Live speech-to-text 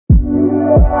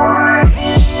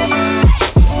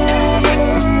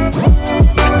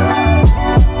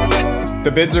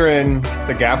The bids are in,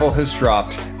 the gavel has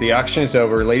dropped, the auction is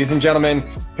over. Ladies and gentlemen,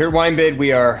 here at WineBid,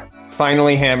 we are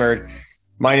finally hammered.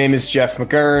 My name is Jeff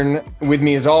McGurn. With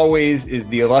me as always is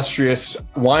the illustrious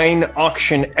wine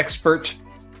auction expert,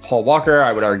 Paul Walker.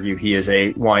 I would argue he is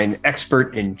a wine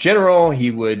expert in general.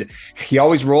 He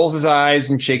always rolls his eyes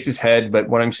and shakes his head, but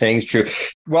what I'm saying is true.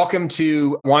 Welcome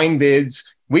to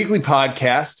WineBid's weekly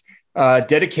podcast,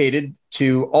 dedicated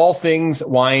to all things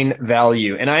wine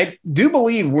value. And I do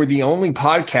believe we're the only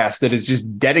podcast that is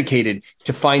just dedicated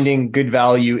to finding good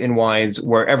value in wines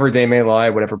wherever they may lie,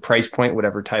 whatever price point,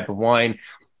 whatever type of wine.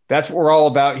 That's what we're all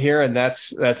about here. And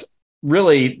that's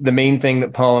really the main thing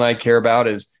that Paul and I care about,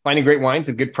 is finding great wines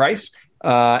at a good price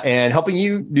and helping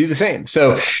you do the same.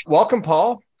 So welcome,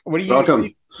 Paul. What are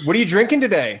you drinking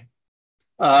today?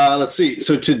 Let's see.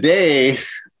 So today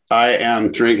I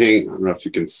am drinking, I don't know if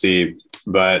you can see,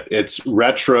 but it's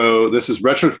retro. This is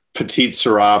retro Petite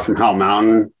Syrah from Howell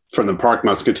Mountain from the Park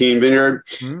Muscatine Vineyard.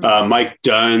 Mike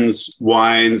Dunn's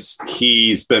wines.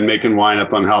 He's been making wine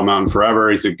up on Howell Mountain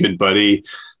forever. He's a good buddy,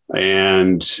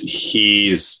 and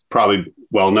he's probably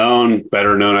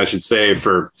better known, I should say,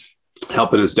 for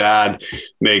helping his dad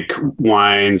make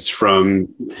wines from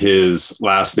his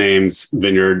last name's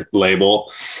vineyard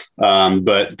label.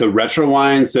 But the retro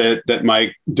wines that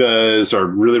Mike does are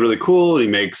really, really cool. He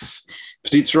makes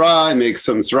Petite Syrah, he makes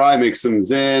some Syrah, he makes some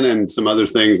Zin and some other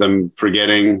things I'm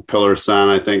forgetting, Pillar Sun,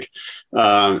 I think.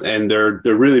 And they're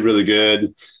really, really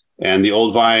good. And the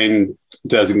old vine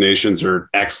designations are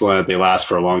excellent. They last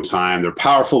for a long time. They're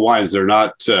powerful wines. They're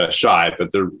not shy,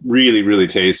 but they're really, really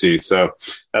tasty. So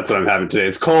that's what I'm having today.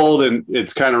 It's cold and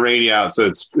it's kind of rainy out,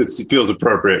 so it feels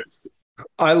appropriate.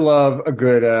 I love a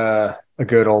good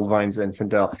old vine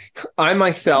Zinfandel. I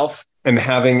myself am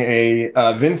having a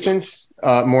Vincent,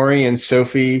 Maury, and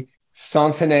Sophie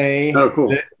Centenay,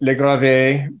 Le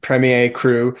Gravé Premier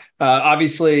Cru.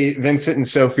 Obviously, Vincent and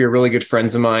Sophie are really good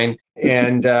friends of mine,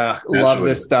 and love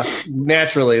this stuff.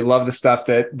 Naturally, love the stuff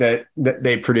that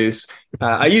they produce.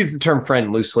 I use the term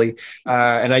friend loosely,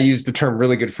 and I use the term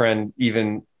really good friend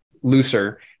even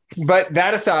looser. But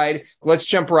that aside, let's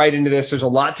jump right into this. There's a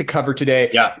lot to cover today.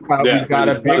 We've got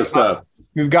a big stuff.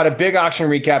 We've got a big auction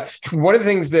recap. One of the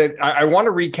things that I want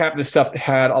to recap, the stuff that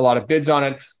had a lot of bids on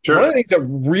it. Sure. One of the things that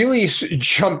really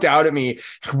jumped out at me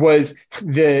was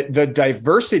the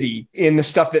diversity in the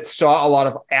stuff that saw a lot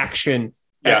of action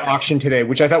at auction today,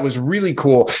 which I thought was really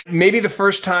cool. Maybe the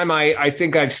first time I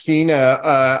think I've seen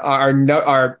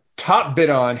our top bid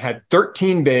on had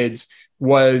 13 bids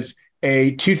was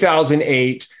a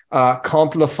 2008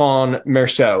 Comte Lafon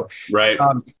Merceau. Right.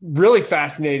 Really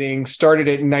fascinating. Started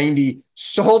at 90,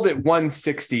 sold at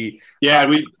 160. Yeah.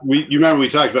 You remember we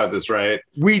talked about this, right?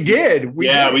 We did.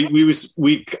 I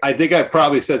think I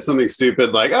probably said something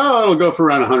stupid like, oh, it'll go for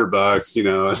around $100, you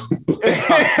know.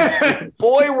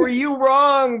 Boy, were you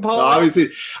wrong, Paul. Obviously,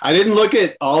 I didn't look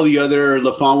at all the other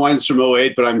Lafon wines from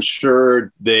 08, but I'm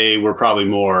sure they were probably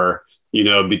more, you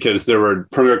know, because there were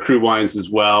Premier Cru wines as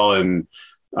well. And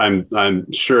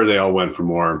I'm sure they all went for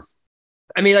more.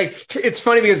 I mean, like, it's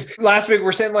funny because last week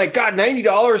we're saying like, God,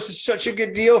 $90 is such a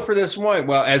good deal for this wine.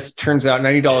 Well, as it turns out,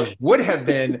 $90 would have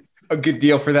been a good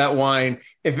deal for that wine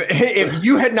if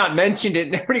you had not mentioned it.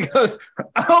 And everybody goes,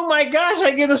 "Oh my gosh,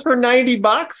 I get this for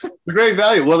 $90." Great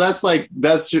value. Well, that's our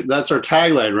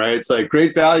tagline, right? It's like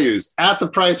great values at the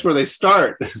price where they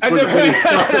start. At the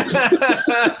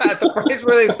price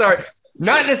where they start.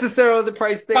 Not necessarily the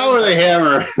price they How are they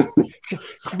hammer?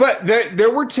 But there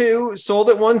were two sold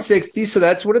at 160, so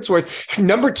that's what it's worth.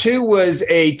 Number two was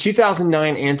a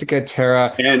 2009 Antica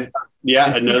Terra. And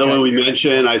another one we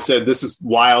mentioned. I said this is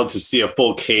wild to see a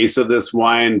full case of this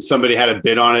wine. Somebody had a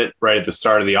bid on it right at the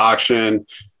start of the auction,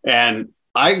 and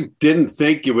I didn't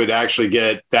think it would actually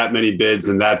get that many bids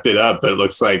and that bid up, but it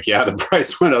looks like the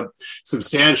price went up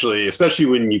substantially, especially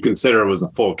when you consider it was a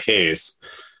full case.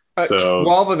 So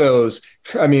 12 of those,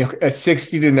 I mean, at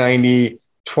 60 to 90,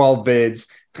 12 bids.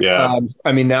 Yeah.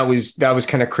 I mean, that was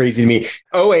kind of crazy to me.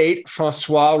 08,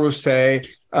 François Rousset,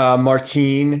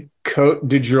 Martine, Côte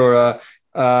de Jura.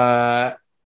 I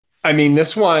mean,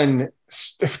 this one,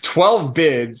 12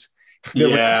 bids.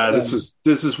 This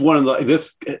is one of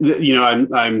the,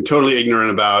 I'm totally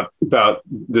ignorant about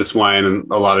this wine and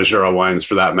a lot of Jura wines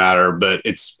for that matter, but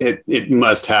it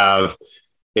must have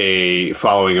a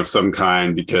following of some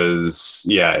kind because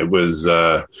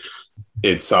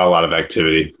it saw a lot of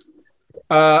activity.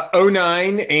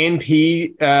 09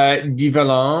 A&P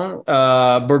d'Yvelin,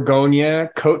 Bourgogne,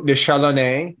 Côte de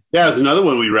Chalonnais. Yeah, it's another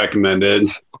one we recommended.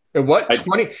 What?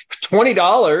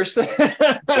 $20?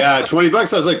 Yeah, $20. I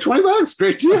was like, $20?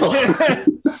 Great deal.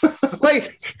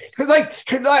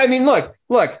 I mean, look,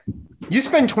 You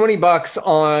spend $20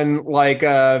 on like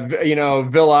a,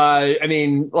 Village. I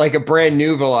mean, like a brand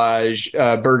new Village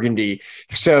Burgundy.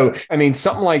 So, I mean,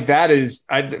 something like that is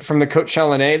from the Côte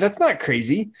Chalonnais. That's not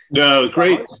crazy. No,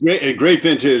 great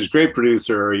vintage, great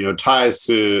producer. Ties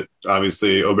to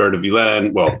obviously Aubert de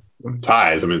Villaine. Well,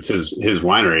 ties. I mean, it's his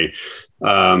winery,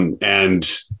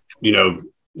 and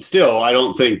still, I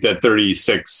don't think that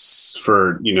 36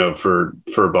 for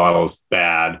a bottle is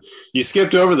bad. You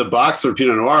skipped over the Boxer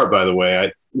Pinot Noir, by the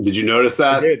way. Did you notice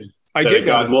that? I did.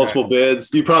 Got multiple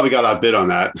bids. You probably got outbid on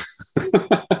that.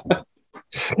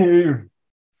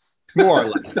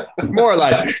 More or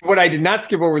less. What I did not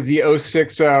skip over was the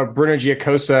 06 Bruno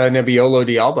Giacosa Nebbiolo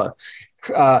di Alba.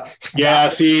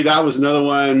 See, that was another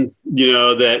one,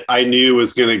 that I knew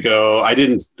was going to go.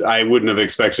 I wouldn't have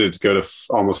expected it to go to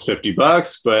almost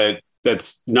 $50, but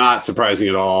that's not surprising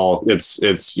at all.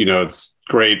 It's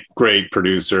great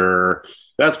producer.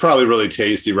 That's probably really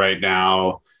tasty right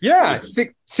now. Yeah.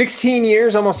 16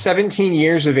 years, almost 17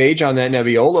 years of age on that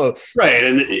Nebbiolo. Right.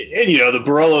 And the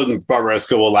Barolo and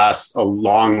Barbaresco will last a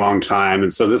long, long time.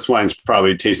 And so this wine's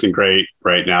probably tasting great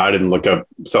right now. I didn't look up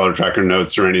cellar tracker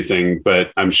notes or anything,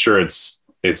 but I'm sure it's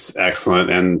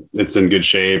excellent and it's in good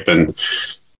shape. And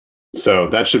so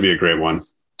that should be a great one.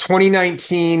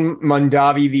 2019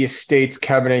 Mondavi, the Estates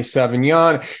Cabernet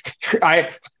Sauvignon.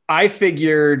 I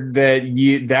figured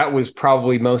that was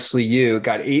probably mostly you.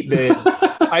 Got 8 bids.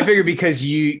 I figured because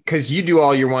you do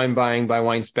all your wine buying by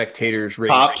Wine Spectator's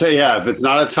rating. Top 10, yeah. If it's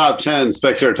not a top 10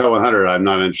 Spectator Top 100, I'm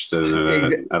not interested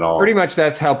in it at all. Pretty much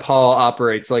that's how Paul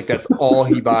operates. Like that's all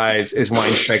he buys is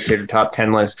Wine Spectator Top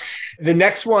 10 list. The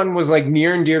next one was like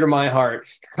near and dear to my heart.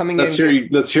 Let's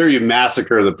hear you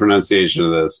massacre the pronunciation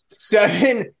of this.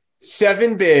 7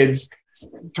 bids.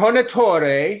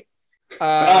 Tonatore.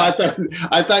 I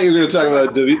thought you were going to talk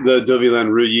about the de Villaine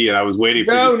Rouilly, and I was waiting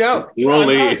for I'm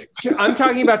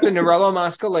talking about the Nerello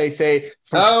Mascalese.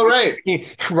 Oh, right.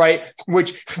 Right.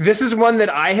 Which this is one that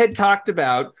I had talked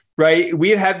about. Right.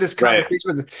 We had this conversation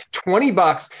with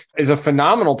 $20 is a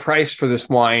phenomenal price for this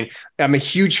wine. I'm a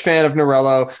huge fan of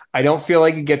Nerello. I don't feel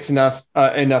like it gets enough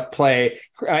play.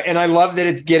 And I love that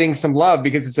it's getting some love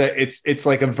because it's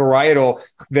like a varietal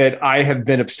that I have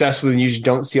been obsessed with and you just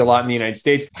don't see a lot in the United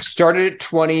States. Started at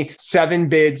 27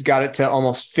 bids, got it to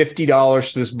almost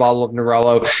 $50 for this bottle of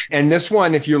Nerello. And this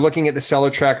one, if you're looking at the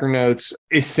cellar tracker notes,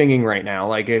 is singing right now.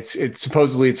 Like it's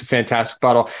supposedly it's a fantastic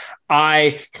bottle.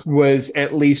 I was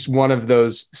at least one of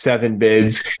those 7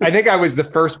 bids. I think I was the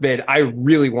first bid. I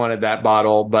really wanted that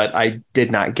bottle, but I did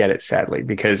not get it, sadly,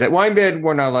 because at WineBid,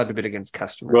 we're not allowed to bid against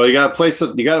customers. Well, you got to place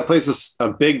a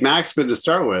big max bid to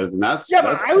start with, and that's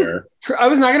fair. I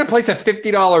was not going to place a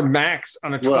 $50 max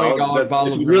on a $20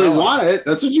 bottle. If you really want it,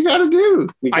 that's what you got to do.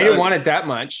 I didn't want it that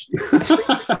much.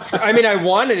 I mean, I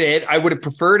wanted it. I would have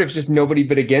preferred if just nobody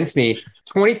bid against me.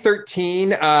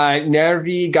 2013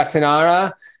 Nervi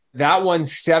Gattinara. That one,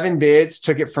 7 bids,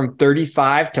 took it from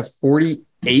 35 to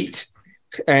 48.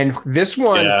 And this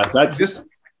one just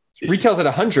retails at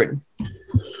 100.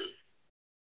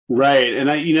 Right. And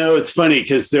it's funny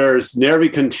because there were Nervi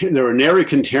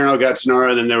Conterno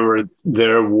Gattinara, and then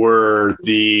there were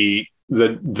the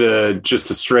just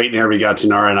the straight Nervi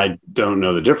Gattinara, and I don't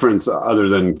know the difference other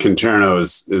than Conterno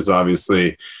is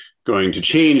obviously going to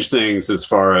change things as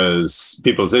far as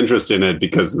people's interest in it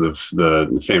because of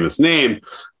the famous name.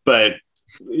 But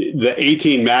the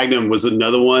 18 Magnum was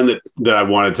another one that I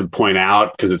wanted to point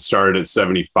out because it started at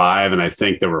 75. And I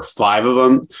think there were 5 of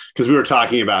them because we were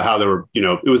talking about how there were,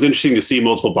 it was interesting to see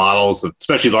multiple bottles,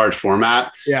 especially large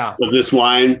format of this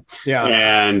wine. Yeah.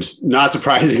 And not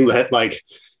surprising that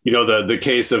the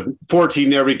case of 14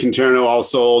 Nervi Conterno all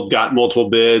sold, got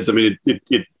multiple bids. I mean,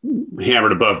 it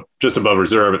hammered just above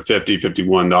reserve at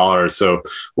 $51. So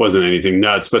wasn't anything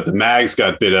nuts, but the mags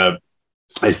got bid up,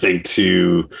 I think,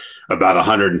 to about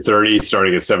 130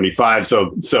 starting at 75.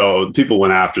 So people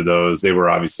went after those. They were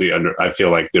obviously I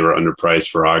feel like they were underpriced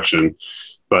for auction,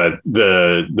 but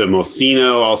the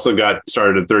Mocino also got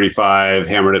started at 35,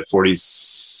 hammered at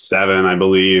 47, I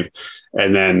believe.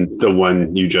 And then the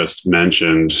one you just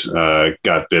mentioned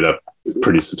got bid up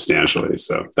pretty substantially.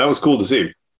 So that was cool to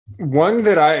see. One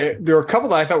that there were a couple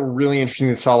that I thought were really interesting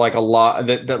that saw like a lot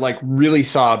that really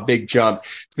saw a big jump.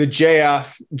 The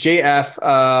JF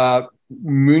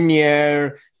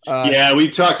Meunier. We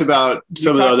talked about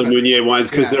some of the other Meunier wines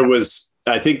because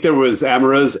I think there was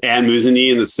Amoreuse and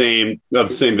Musigny in the same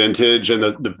vintage, and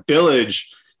the Village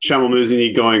Chamel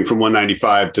Musigny going from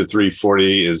 195 to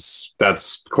 340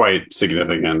 that's quite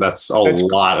significant. That's a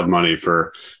lot of money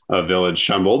for a village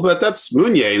humble, but that's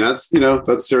Meunier, and that's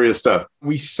serious stuff.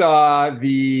 We saw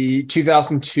the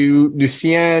 2002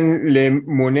 Lucien Le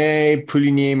Monet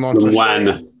Poulinier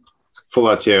Montrachet.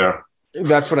 Follatière.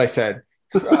 That's what I said.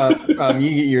 You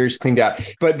get yours cleaned out,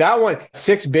 but that one,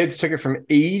 6 bids took it from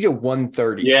 80 to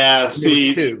 130. Yeah,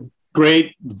 see,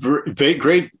 great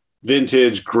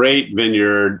vintage, great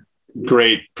vineyard,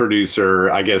 great producer.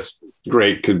 I guess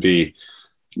great could be,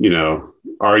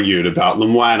 argued about.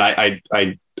 Lemoine,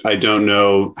 I don't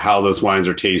know how those wines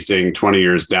are tasting 20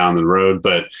 years down the road,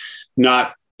 but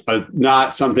not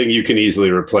something you can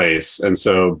easily replace. And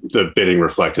so the bidding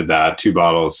reflected that. 2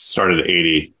 bottles started at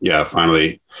 80. Yeah,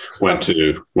 finally went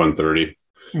to 130.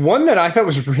 One that I thought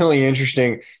was really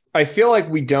interesting. I feel like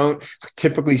we don't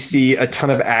typically see a ton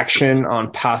of action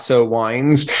on Paso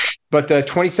wines, but the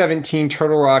 2017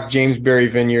 Turtle Rock James Berry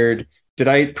Vineyard, did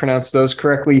I pronounce those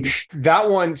correctly? That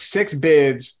one, 6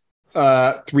 bids.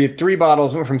 We had 3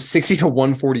 bottles, went from 60 to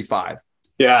 145.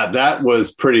 Yeah, that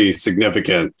was pretty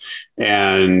significant.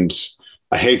 And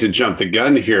I hate to jump the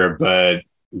gun here, but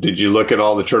did you look at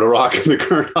all the Turtle Rock in the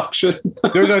current auction?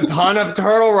 There's a ton of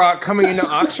Turtle Rock coming into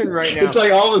auction right now. It's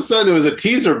like all of a sudden it was a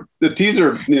teaser,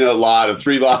 lot of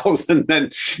 3 bottles, and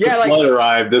then the flood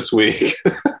arrived this week.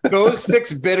 Those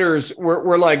 6 bidders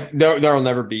were like, there'll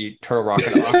never be Turtle Rock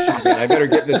in the auction again. I better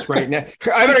get this right now.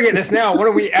 I better get this now. When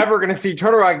are we ever going to see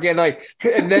Turtle Rock again?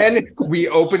 And then we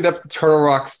opened up the Turtle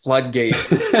Rock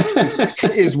floodgates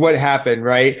is what happened,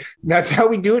 right? That's how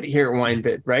we do it here at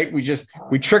WineBid, right? We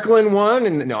trickle in one,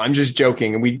 and no, I'm just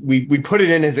joking. And we put it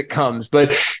in as it comes.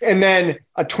 And then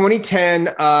a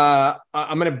 2010,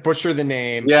 I'm going to butcher the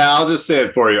name. Yeah, I'll just say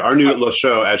it for you. Arnaud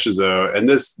Lachaud Echezot. And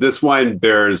this wine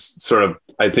bears sort of,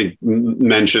 I think,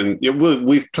 mention.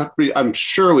 I'm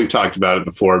sure we've talked about it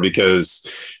before,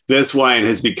 because this wine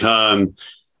has become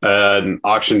an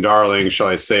auction darling, shall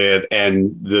I say it?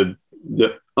 And the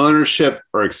ownership,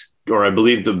 or I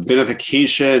believe the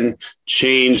vinification,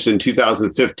 changed in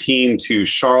 2015 to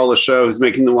Charles Lachaud, who's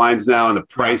making the wines now, and the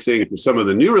pricing for some of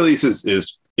the new releases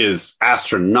is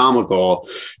astronomical.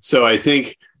 So I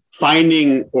think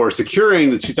finding or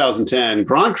securing the 2010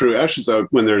 Grand Cru Echezot,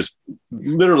 when there's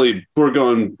literally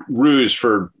Bourgogne Rouge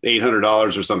for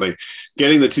 $800 or something,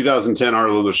 getting the 2010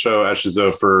 Arnaud Lachaud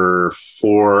Echezot for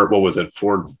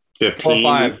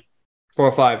 $415,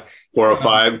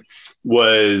 405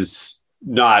 was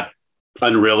not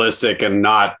unrealistic and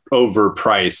not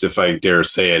overpriced, if I dare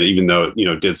say it, even though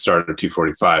it did start at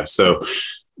 245. So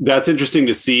that's interesting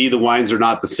to see. The wines are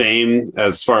not the same,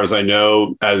 as far as I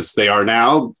know, as they are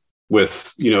now,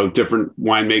 with different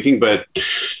winemaking, but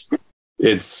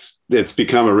it's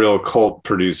become a real cult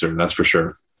producer, that's for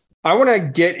sure. I want to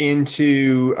get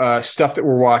into stuff that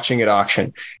we're watching at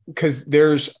auction, because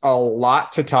there's a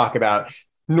lot to talk about.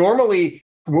 Normally,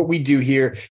 what we do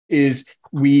here is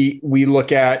we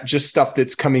look at just stuff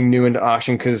that's coming new into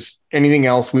auction, because anything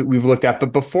else we've looked at.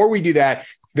 But before we do that,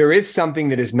 there is something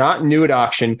that is not new at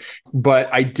auction, but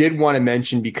I did want to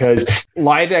mention, because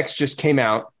LiveX just came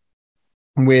out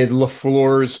with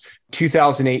Lafleur's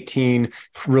 2018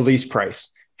 release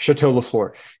price, Chateau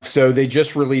Lafleur. So they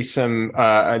just released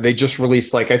I think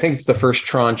it's the first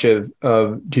tranche of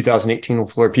 2018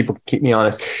 Lafleur. People keep me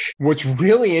honest. What's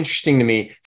really interesting to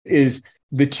me is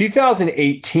the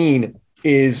 2018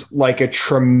 is like a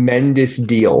tremendous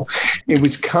deal. It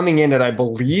was coming in at, I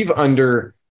believe, I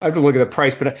have to look at the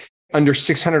price, but under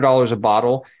 $600 a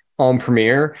bottle on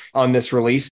Premier on this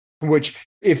release, which,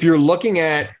 if you're looking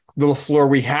at the Lafleur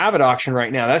we have at auction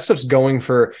right now, that stuff's going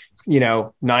for,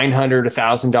 $900,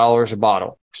 $1,000 a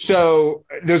bottle. So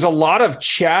there's a lot of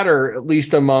chatter, at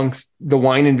least amongst the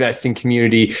wine investing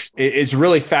community. It's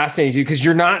really fascinating, because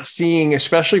you're not seeing,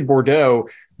 especially Bordeaux,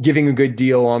 giving a good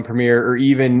deal on Premier, or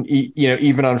even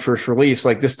on first release.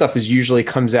 Like, this stuff usually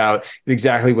comes out at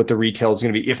exactly what the retail is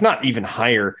going to be, if not even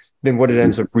higher than what it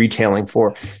ends up retailing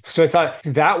for. So I thought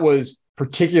that was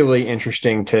particularly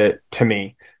interesting to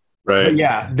me. Right. But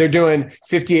yeah, they're doing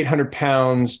 5,800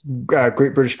 pounds,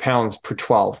 Great British pounds per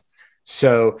 12.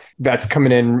 So that's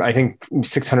coming in, I think,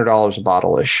 $600 a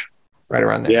bottle-ish, right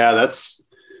around there. Yeah, that's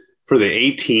for the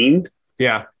 18.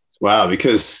 Yeah. Wow.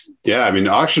 Because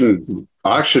auction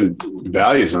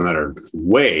values on that are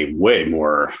way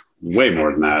more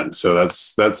than that. So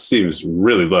that seems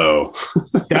really low.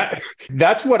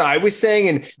 That's what I was saying.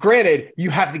 And granted, you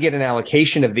have to get an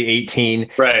allocation of the 18.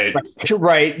 Right.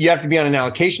 You have to be on an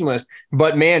allocation list.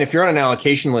 But man, if you're on an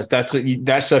allocation list, that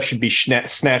stuff should be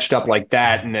snatched up like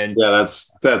that. And then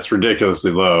that's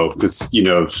ridiculously low, because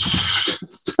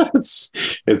it's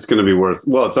going to be worth.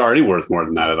 Well, it's already worth more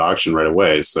than that at auction right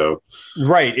away. So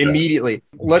immediately.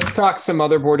 Let's talk some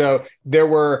other Bordeaux. There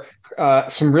were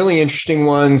some really interesting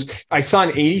ones. I saw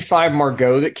an 85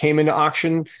 Margaux that came into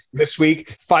auction this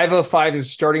week. 505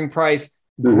 is starting price.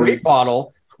 Great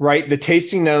bottle, right? The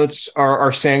tasting notes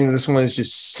are saying that this one is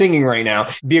just singing right now.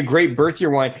 Be a great birth year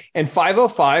wine. And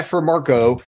 505 for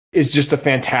Margaux is just a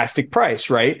fantastic price,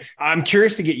 right? I'm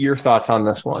curious to get your thoughts on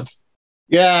this one.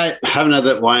 Yeah, I haven't had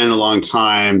that wine in a long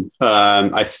time.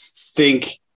 I think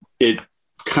it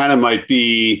kind of might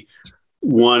be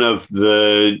one of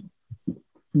the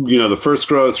first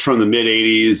growths from the mid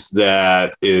 80s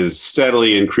that is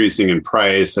steadily increasing in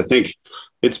price. I think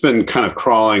it's been kind of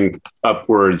crawling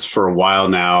upwards for a while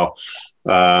now.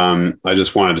 I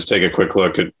just wanted to take a quick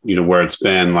look at, where it's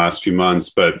been last few months,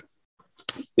 but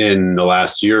in the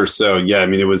last year or so, yeah, I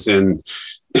mean, it was in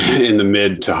the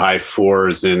mid to high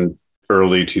fours in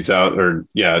early 2000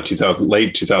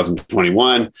 late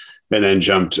 2021, and then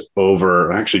jumped all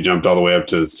the way up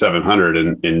to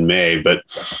 700 in May, but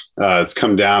it's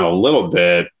come down a little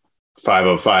bit.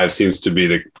 505 seems to be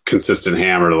the consistent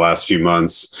hammer the last few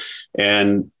months,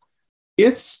 and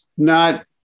it's not.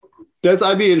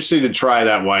 I'd be interested to try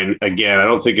that wine again. I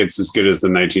don't think it's as good as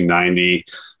the 1990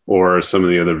 or some of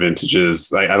the other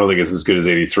vintages. I don't think it's as good as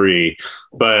 83,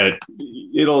 but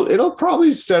it'll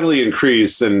probably steadily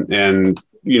increase and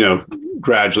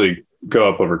gradually go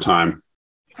up over time.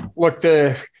 Look,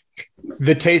 the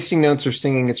tasting notes are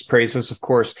singing its praises, of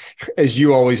course. As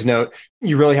you always note,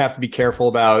 you really have to be careful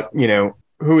about,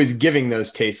 who is giving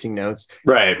those tasting notes.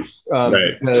 Right.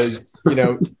 Right. Because,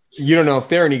 you don't know if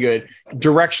they're any good.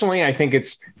 Directionally, I think it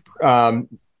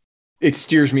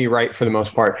steers me right for the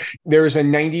most part. There's a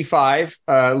 95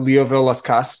 Leoville Las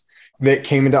Casas that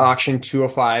came into auction,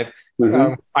 205.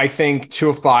 I think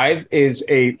 205 is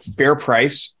a fair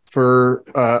price for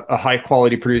a high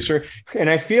quality producer. And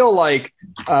I feel like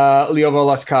Leoville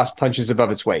Las Casas punches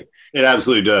above its weight. It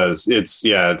absolutely does.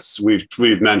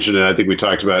 We've mentioned it. I think we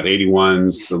talked about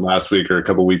 81s last week or a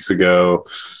couple of weeks ago.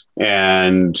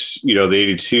 And, the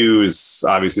 82 is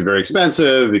obviously very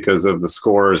expensive because of the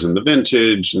scores and the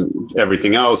vintage and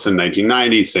everything else. In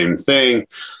 1990, same thing.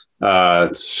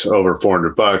 It's over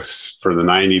 $400 for the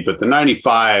 90, but the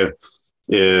 95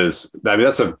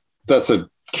 that's a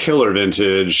killer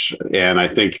vintage, and I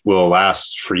think will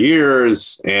last for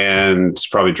years, and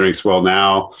probably drinks well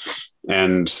now,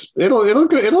 and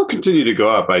it'll continue to go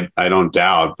up. I don't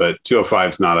doubt, but 205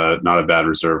 is not a bad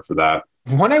reserve for that.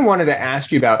 One I wanted to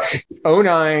ask you about,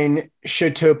 09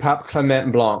 Chateau Pape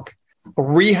Clement Blanc,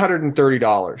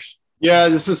 $330. Yeah,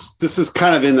 this is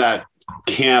kind of in that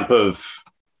camp of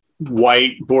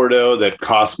white Bordeaux that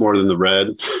costs more than the red.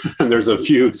 And there's a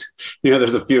few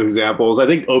examples. I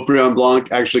think Haut-Brion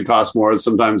Blanc actually costs more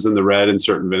sometimes than the red in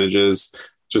certain vintages,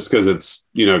 just because it's,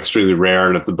 extremely rare.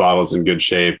 And if the bottle's in good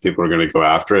shape, people are going to go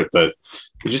after it. But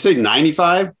did you say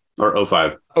 95 or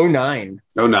 05? 09.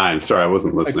 09. Sorry, I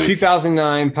wasn't listening.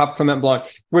 2009 Pape Clement Blanc.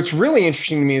 What's really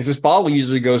interesting to me is this bottle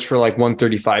usually goes for like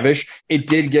 135-ish. It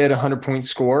did get a 100-point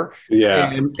score.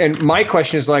 Yeah. And my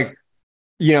question is like,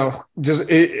 that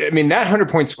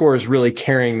 100-point score is really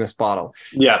carrying this bottle.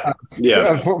 Yeah.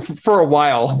 For a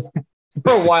while.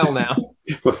 For a while now.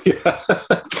 Well, yeah.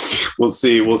 We'll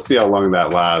see how long that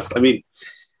lasts. I mean,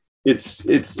 it's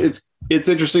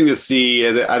interesting to see.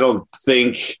 I don't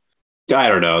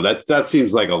know. That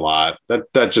seems like a lot.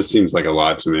 That just seems like a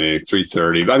lot to me.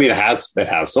 330. I mean, it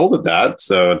has sold at that,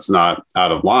 so it's not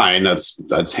out of line.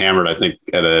 That's hammered, I think,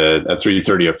 at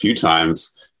 330 a few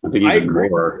times. I think even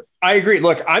more. I agree.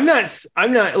 Look, I'm not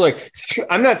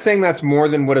saying that's more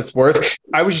than what it's worth.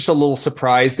 I was just a little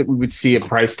surprised that we would see a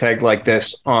price tag like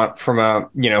this from a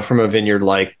vineyard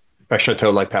like a chateau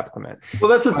like Pape Clement.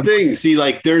 Well, that's the thing. See,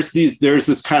 like there's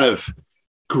this kind of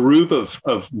group of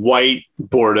white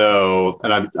Bordeaux,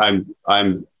 and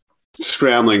I'm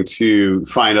scrambling to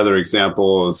find other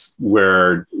examples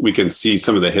where we can see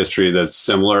some of the history that's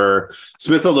similar.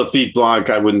 Smith Lafitte Blanc,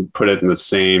 I wouldn't put it in the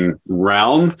same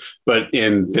realm, but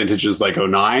in vintages like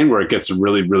 09, where it gets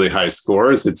really, really high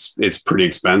scores, it's pretty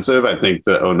expensive. I think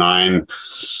the 09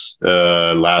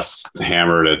 last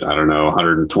hammered at,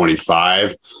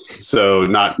 125. So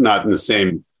not in the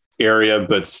same area,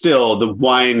 but still the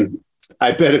wine,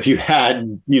 I bet if you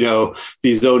had,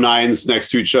 these 09s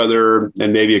next to each other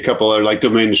and maybe a couple other like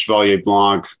Domaine Chevalier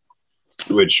Blanc,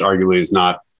 which arguably is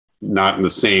not in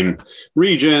the same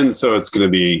region. So it's going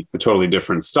to be a totally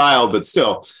different style, but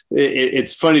still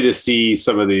it's funny to see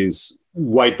some of these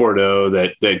white Bordeaux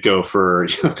that go for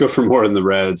more than the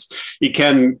reds.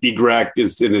 Yquem Y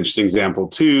is an interesting example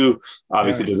too.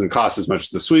 Obviously, It doesn't cost as much as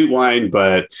the sweet wine,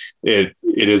 but it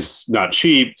is not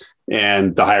cheap.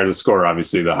 And the higher the score,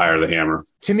 obviously, the higher the hammer.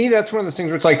 To me, that's one of those things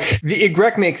where it's like the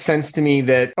Grec makes sense to me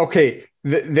that, okay,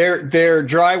 their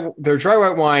dry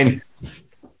white wine,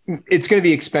 it's going to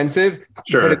be expensive,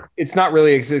 sure, but it's not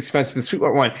really as expensive as sweet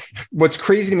white wine. What's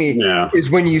crazy to me is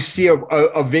when you see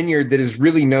a vineyard that is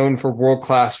really known for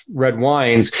world-class red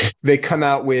wines, they come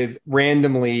out with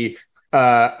randomly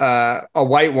a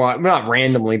white wine, not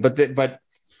randomly, but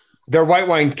their white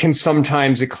wine can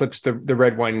sometimes eclipse the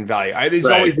red wine in value. It's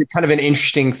always kind of an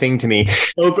interesting thing to me.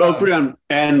 Haut-Brion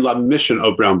and La Mission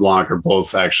Haut-Brion Blanc are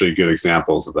both actually good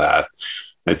examples of that.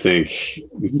 I think,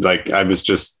 like, I was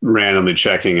just randomly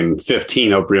checking, and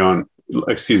 15 La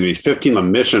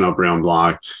Mission Haut-Brion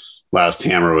Blanc last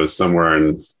hammer was somewhere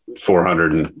in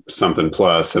 400 and something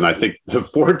plus. And I think the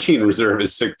 14 reserve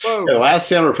is six. The last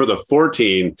hammer for the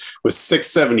 14 was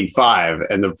 675,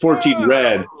 and the 14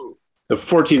 red. The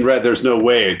 14 red, there's no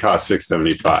way it costs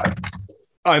 675.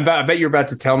 I bet you're about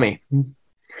to tell me.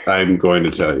 I'm going to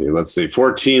tell you. Let's see.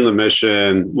 14 La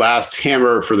Mission. Last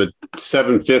hammer for the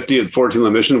 750 at 14 La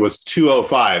Mission was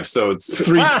 205. So it's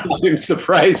 3 times the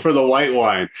price for the white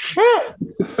wine.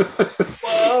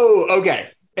 Whoa. Okay.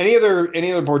 Any other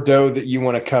Bordeaux that you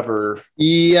want to cover?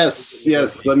 Yes.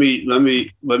 Let me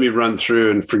run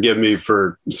through, and forgive me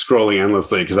for scrolling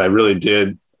endlessly, because I really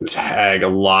did tag a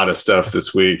lot of stuff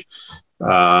this week.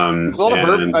 A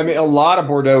lot of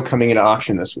Bordeaux coming into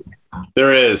auction this week.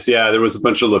 There is, there was a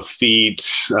bunch of Lafite.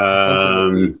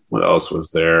 What else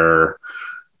was there?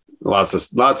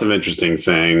 Lots of interesting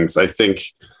things. I think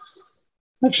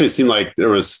actually it seemed like there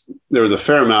was a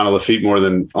fair amount of Lafite, more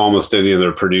than almost any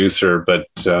other producer. But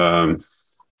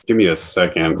give me a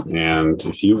second, and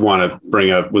if you want to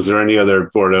bring up, was there any other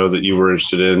Bordeaux that you were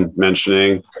interested in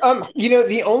mentioning?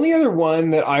 The only other one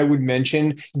that I would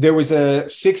mention, there was a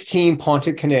 16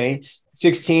 Pontet Canet.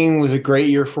 16 was a great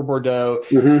year for Bordeaux.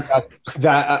 Mm-hmm.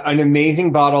 An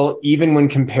amazing bottle, even when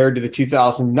compared to the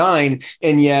 2009,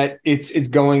 and yet it's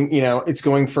going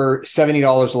for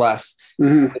 $70 less.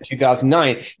 Mm-hmm.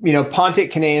 2009,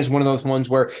 Pontet Canet is one of those ones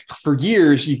where for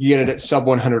years you could get it at sub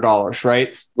 $100,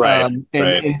 right?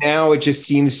 And now it just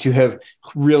seems to have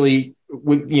really,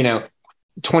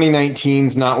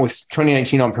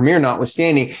 2019 on Premier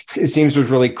notwithstanding, it seems to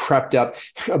have really crept up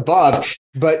above.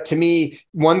 But to me,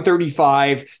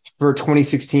 135 for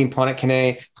 2016 Pontet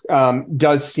Canet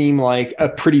does seem like a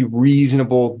pretty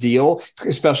reasonable deal,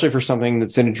 especially for something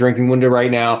that's in a drinking window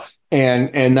right now,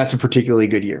 and that's a particularly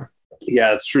good year.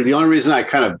 Yeah, it's true. The only reason I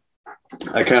kind of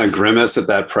grimace at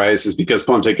that price is because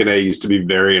Pontet Canet used to be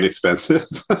very inexpensive.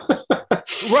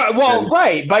 Right. Well,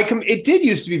 it did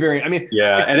used to be very. I mean,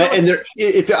 and there,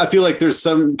 I feel like there's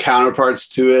some counterparts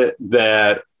to it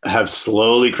that have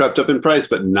slowly crept up in price,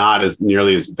 but not as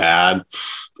nearly as bad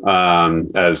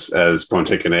as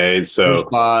Pontet Canet. So,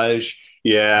 Lichbage.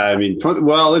 Yeah, I mean,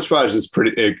 Lichbage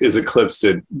is eclipsed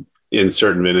in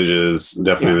certain vintages,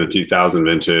 definitely in the 2000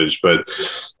 vintage, but.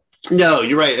 No,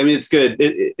 you're right. I mean, it's good.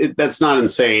 That's not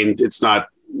insane. It's not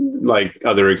like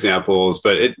other examples,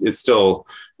 but it still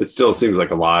seems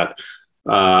like a lot.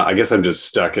 I guess I'm just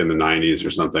stuck in the 90s or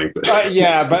something. But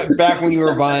back when you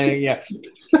were buying, in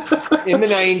the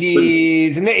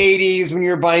 90s, in the 80s, when you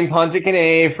were buying Pontet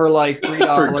Canet for like $3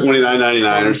 for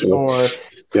 $29.99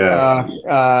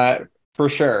 or so. For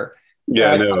sure.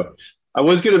 Yeah, no. I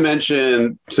was going to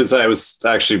mention, since we were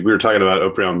talking about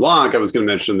Haut-Brion Blanc, I was going to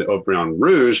mention the Haut-Brion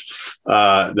Rouge.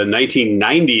 The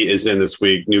 1990 is in this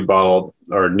week, new bottle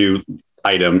or new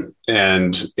item,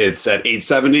 and it's at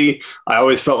 $870. I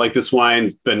always felt like this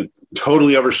wine's been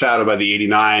totally overshadowed by the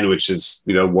 89, which is,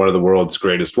 one of the world's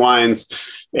greatest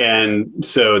wines. And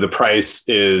so the price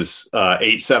is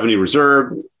 $870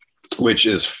 reserve, which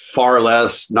is far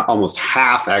less, not almost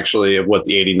half actually, of what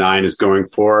the 89 is going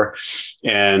for.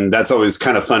 And that's always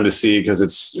kind of fun to see because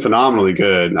it's phenomenally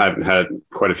good. I haven't had it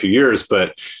quite a few years,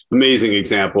 but amazing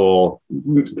example,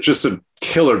 just a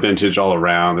killer vintage all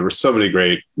around. There were so many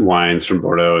great wines from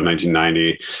Bordeaux in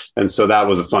 1990. And so that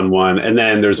was a fun one. And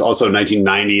then there's also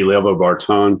 1990 L'Elvo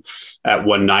Barton at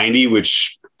 190,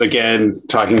 which again,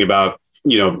 talking about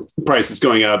prices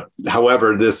going up.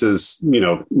 However, this is,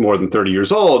 more than 30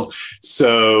 years old.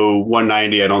 So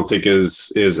 190, I don't think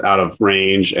is out of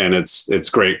range, and it's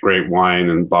great wine,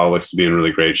 and the bottle looks to be in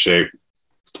really great shape.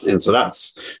 And so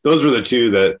those were the two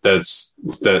that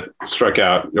stuck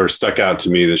out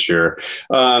to me this year,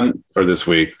 or this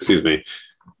week, excuse me.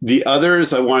 The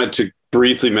others I wanted to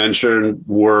briefly mention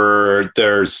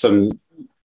there's some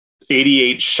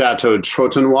 88 Chateau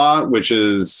Trotanois, which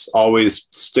always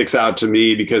sticks out to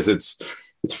me because it's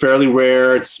fairly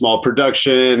rare. It's small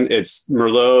production. It's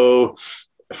Merlot.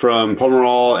 from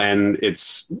Pomerol, and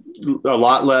it's a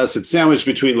lot less. It's sandwiched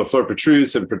between Lafleur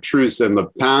Petrus and Le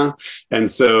Pen, and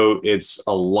so it's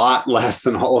a lot less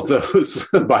than all of those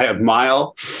by a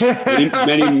mile,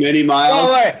 many miles.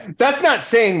 Oh, wait. That's not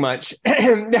saying much.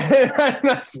 But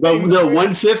no,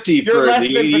 150 You're for less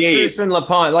the than 88. Petrus and Le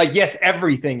Pen. Like, yes,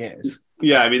 everything is.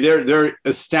 Yeah, I mean they're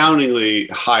astoundingly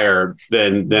higher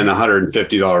than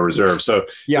 $150 reserve. So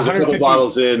yeah, there's a couple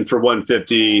bottles in for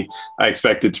 150. I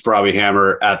expect it to probably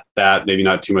hammer at that, maybe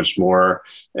not too much more.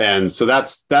 And so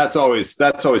that's always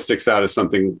sticks out as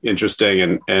something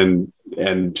interesting and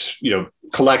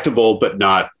collectible, but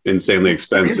not insanely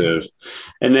expensive.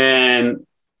 And then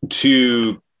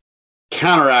to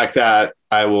counteract that,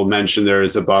 I will mention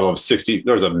there's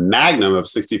a magnum of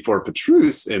 64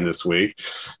 Petrus in this week,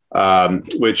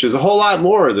 which is a whole lot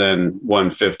more than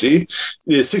 150.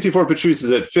 The 64 Petrus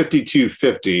is at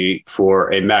 $52.50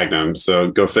 for a magnum. So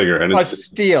go figure. And it's a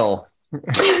steal.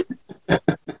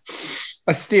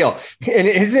 A steal. And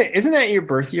isn't that your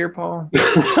birth year, Paul?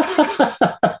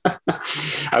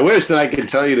 I wish that I could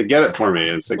tell you to get it for me.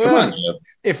 It's like, come on.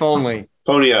 If only.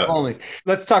 Pony up. If only.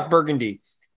 Let's talk Burgundy.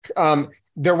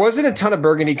 There wasn't a ton of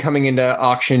Burgundy coming into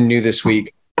auction new this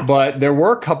week, but there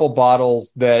were a couple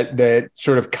bottles that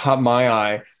sort of caught my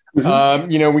eye.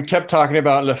 Mm-hmm. We kept talking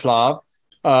about Le Flave,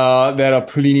 that a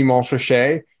Puligny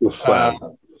Montrachet. Le Flave.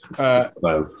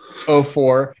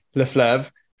 04 Le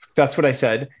Flave. That's what I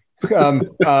said.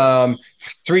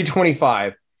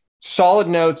 325. Solid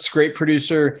notes, great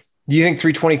producer. Do you think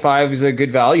 325 is a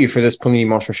good value for this Puligny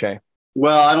Montrachet?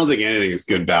 Well, I don't think anything is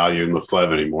good value in Le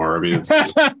Fleuve anymore. I mean,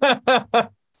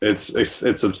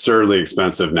 it's absurdly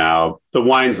expensive now. The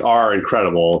wines are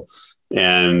incredible,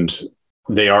 and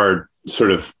they are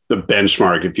sort of the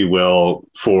benchmark, if you will,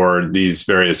 for these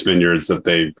various vineyards that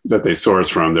they source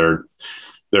from. They're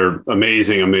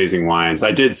amazing wines.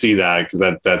 I did see that because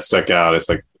that stuck out. It's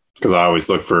like because I always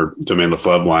look for Domaine Le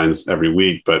Fleuve wines every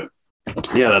week, but.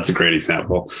 Yeah, that's a great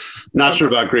example. Not sure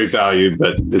about great value,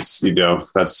 but it's,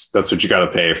 that's what you got to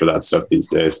pay for that stuff these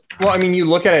days. Well, I mean, you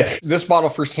look at it, this bottle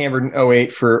first hammered in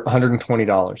 08 for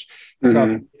 $120.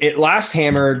 Mm-hmm. It last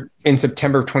hammered in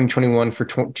September of 2021 for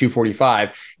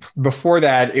 $245. Before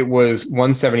that, it was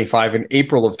 $175 in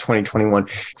April of 2021.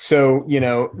 So,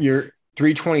 you're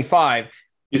 $325.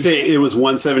 You say it was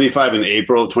 $175 in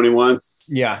April of 21?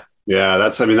 Yeah. Yeah,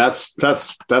 that's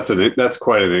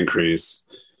quite an increase.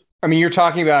 I mean, you're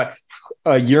talking about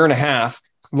a year and a half,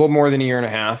 a little more than a year and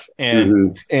a half,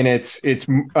 and it's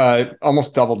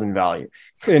almost doubled in value.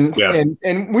 And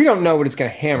we don't know what it's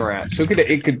going to hammer at. So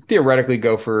it could theoretically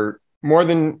go for more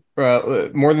than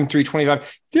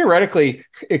 325. Theoretically,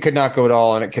 it could not go at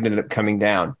all, and it could end up coming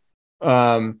down.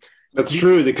 That's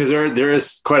true, because there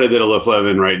is quite a bit of Le Fleuve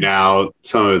in right now.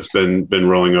 Some of it's been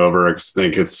rolling over. I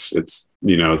think it's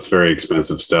very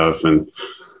expensive stuff, and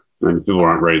people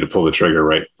aren't ready to pull the trigger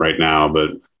right now.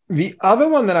 But the other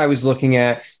one that I was looking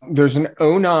at, there's an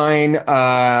 09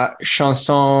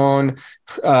 Chanson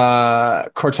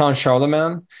Corton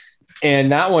Charlemagne,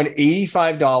 and that one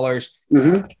 $85.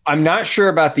 Mm-hmm. I'm not sure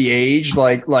about the age.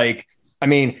 I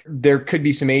mean, there could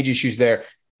be some age issues there,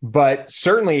 but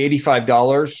certainly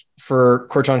 $85 for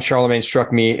Corton Charlemagne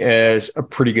struck me as a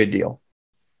pretty good deal.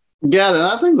 Yeah,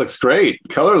 that thing looks great.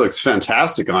 Color looks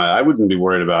fantastic on it. I wouldn't be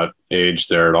worried about age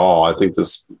there at all. I think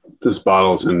this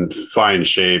bottle's in fine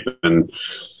shape, and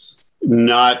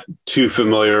not too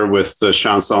familiar with the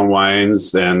Chanson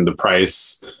wines, and the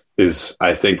price is,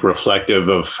 I think, reflective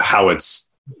of how it's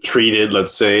treated,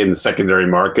 let's say, in the secondary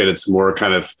market. It's more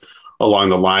kind of along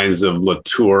the lines of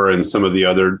Latour and some of the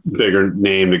other bigger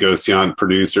name negociant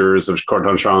producers of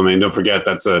Corton Charlemagne. Don't forget,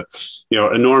 that's a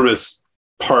enormous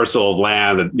parcel of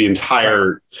land that the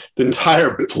entire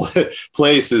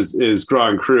place is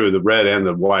Grand Cru, the red and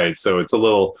the white. So it's a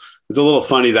little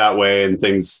funny that way, and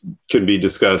things can be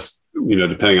discussed,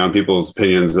 depending on people's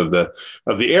opinions of the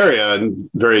area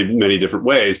in very many different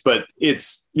ways. But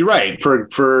you're right, for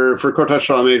Corton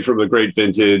Charlemagne from the great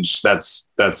vintage, that's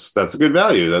a good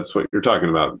value. That's what you're talking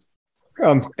about.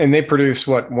 And they produce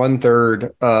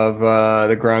 1/3 of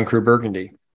the Grand Cru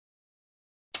Burgundy.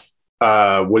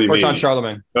 What do you mean? Corton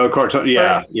Charlemagne. Oh, Corton.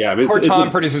 Yeah. I mean, Corton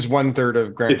produces 1/3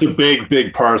 of Grand Cru. It's a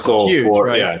big parcel. Huge,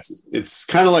 right? Yeah. It's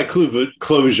kind of like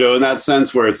Clos in that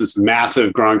sense, where it's this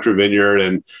massive Grand Cru vineyard,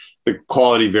 and the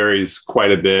quality varies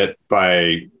quite a bit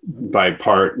by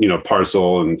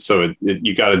parcel, and so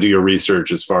you got to do your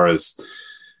research as far as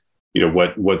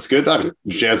what's good.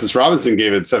 Jancis Robinson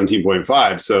gave it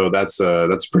 17.5, so that's a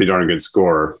pretty darn good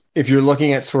score. If you're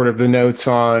looking at sort of the notes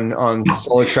on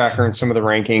Solo Tracker and some of the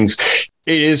rankings,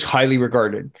 it is highly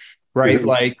regarded, right?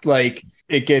 Mm-hmm. Like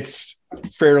it gets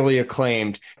fairly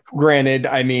acclaimed. Granted,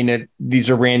 I mean, these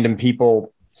are random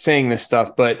people saying this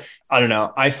stuff, but I don't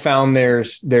know. I found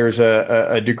there's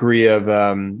a degree of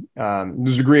there's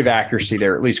a degree of accuracy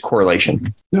there, at least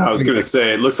correlation. No, I was going to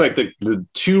say, it looks like the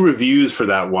two reviews for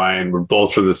that wine were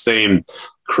both from the same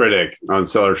critic on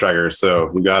Cellar Tracker.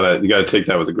 So you gotta take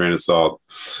that with a grain of salt.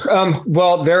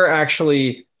 Well, they're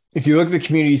actually, if you look at the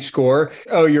community score,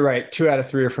 oh, you're right. 2 out of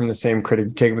 3 are from the same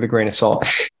critic. Take it with a grain of salt.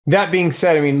 That being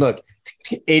said, I mean, look,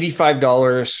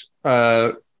 $85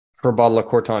 for a bottle of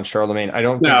Corton Charlemagne. I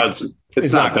don't think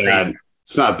it's not bad. Great.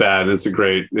 It's not bad. It's a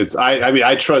great. It's I mean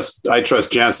I trust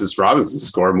Jancis Robinson's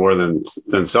score more than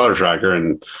Cellar Tracker,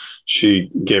 and she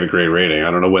gave a great rating.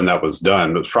 I don't know when that was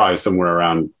done, but probably somewhere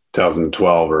around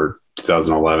 2012 or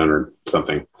 2011 or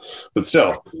something. But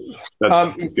still,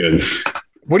 that's good.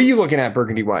 What are you looking at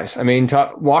Burgundy wise? I mean,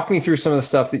 walk me through some of the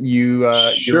stuff that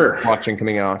you're watching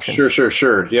coming at auction.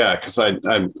 Sure. Yeah, because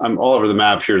I'm all over the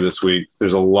map here this week.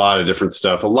 There's a lot of different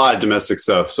stuff, a lot of domestic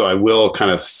stuff. So I will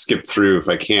kind of skip through if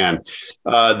I can.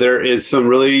 There is some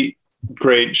really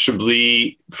great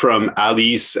Chablis from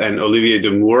Alice and Olivier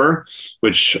Damour,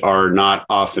 which are not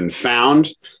often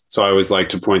found. So I always like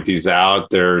to point these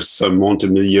out. There's some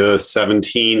Montemilieu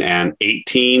 17 and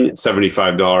 18,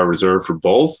 $75 reserve for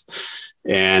both.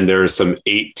 And there's some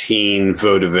 18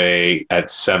 Vaudevet at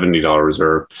 $70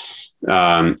 reserve.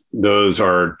 Those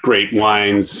are great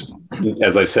wines.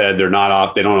 As I said, they don't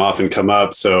often come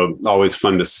up. So always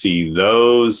fun to see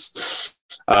those.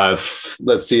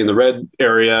 Let's see, in the red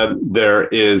area, there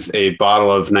is a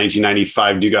bottle of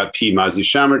 1995 Dugat P Mazy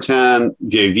Chamartin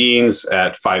Vieilles Vignes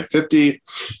at $5.50.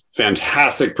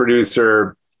 Fantastic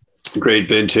producer. Great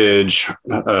vintage,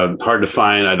 hard to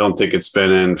find. I don't think it's been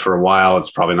in for a while.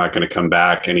 It's probably not going to come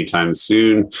back anytime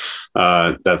soon.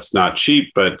 That's not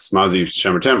cheap, but Mazy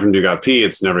Chamartin from Dugat P,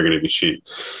 it's never going to be cheap.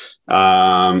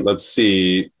 Let's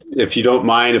see. If you don't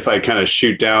mind, if I kind of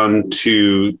shoot down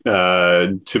to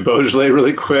Beaujolais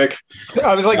really quick.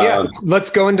 I was like, yeah, let's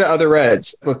go into other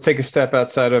reds. Let's take a step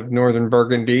outside of Northern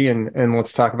Burgundy and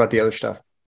let's talk about the other stuff.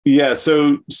 Yeah.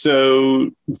 So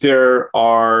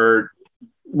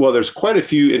there's quite a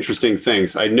few interesting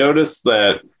things. I noticed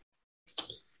that,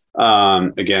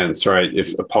 again,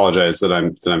 apologize that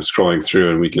I'm scrolling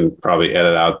through, and we can probably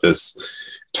edit out this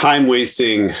time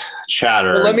wasting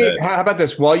chatter. Well, how about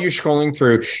this? While you're scrolling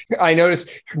through, I noticed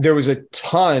there was a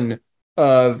ton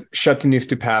of Chateauneuf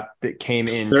du Pape that came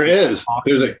in. There's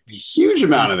a huge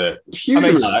amount of it.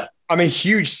 Amount. I'm a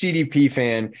huge CDP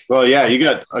fan. Well, yeah, you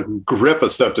got a grip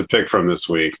of stuff to pick from this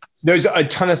week. There's a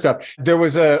ton of stuff. There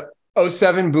was a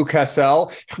 07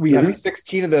 Boucassel. We have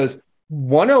 16 of those.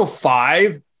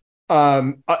 105.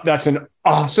 That's an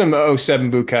awesome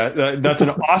 07 Boucassel. That's an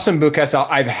awesome Boucassel.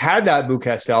 I've had that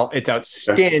Boucassel. It's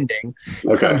outstanding.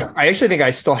 Okay. I actually think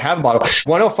I still have a bottle.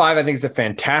 105, I think, is a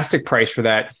fantastic price for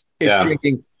that. It's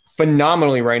drinking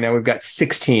phenomenally right now. We've got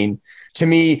 16. To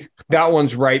me, that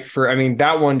one's right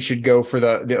that one should go for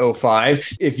the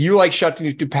 05. If you like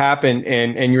Chateauneuf du Pape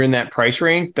and you're in that price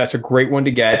range, that's a great one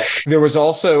to get. There was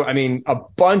also, a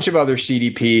bunch of other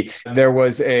CDP. There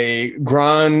was a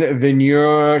Grand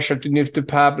Veneur Chateauneuf du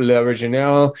Pape,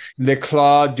 L'Original,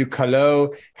 L'Éclat du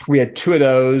Calot. We had 2 of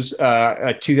those,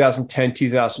 2010,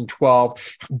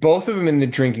 2012. Both of them in the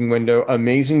drinking window.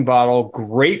 Amazing bottle,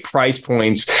 great price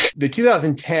points. The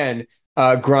 2010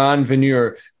 Grand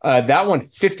Veneur, that one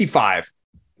 55,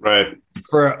 right,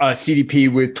 for a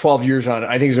CDP with 12 years on it.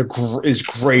 I think is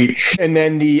great. And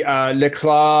then the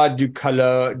L'Éclat du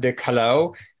Calot,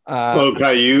 Caillou,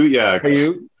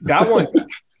 that one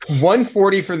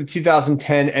 140 for the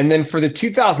 2010, and then for the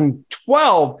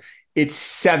 2012 it's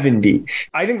 70.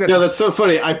 I think that's so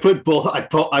funny. I put both.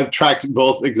 I've tracked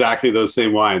both exactly those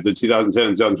same wines, the 2010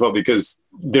 and 2012, because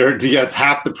it's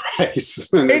half the price.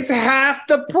 It's half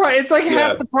the price. It's like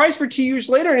half the price for 2 years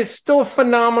later, and it's still a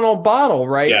phenomenal bottle,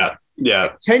 right?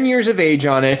 Yeah. 10 years of age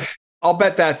on it. I'll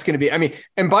bet that's going to be.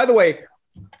 And by the way,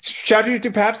 Chateauneuf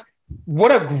du Pape,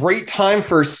 what a great time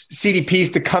for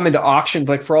CDPs to come into auction,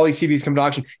 like for all these CDPs come to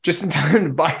auction, just in time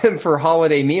to buy them for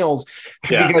holiday meals.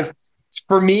 Yeah. Because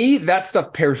for me, that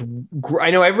stuff pairs.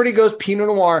 I know everybody goes Pinot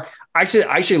Noir. I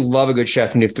actually love a good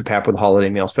Chateauneuf du Pape with a holiday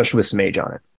meal, especially with some age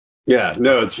on it. Yeah,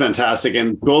 no, it's fantastic.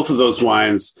 And both of those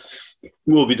wines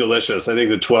will be delicious. I think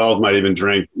the 12 might even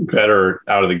drink better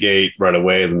out of the gate right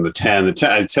away than the 10.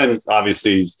 The 10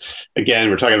 obviously, again,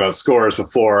 we're talking about scores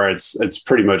before. It's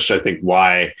pretty much, I think,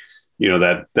 why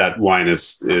that wine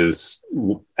is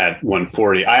at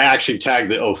 140. I actually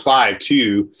tagged the 05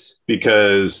 too,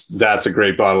 because that's a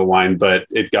great bottle of wine, but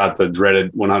it got the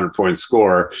dreaded 100-point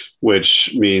score,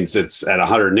 which means it's at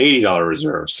 $180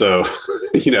 reserve. So,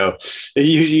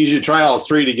 you should try all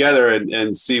three together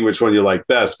and see which one you like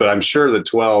best. But I'm sure the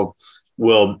 12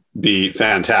 will be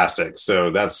fantastic.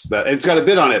 So that's that. It's got a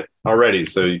bid on it already.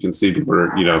 So you can see people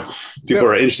are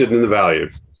interested in the value.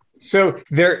 So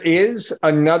there is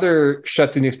another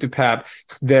Chateauneuf du Pape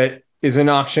that is an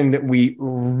auction that we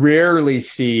rarely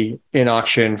see in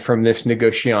auction from this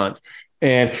negociant.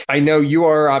 And I know you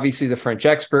are obviously the French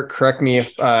expert. Correct me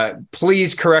if,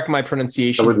 please correct my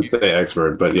pronunciation. I wouldn't say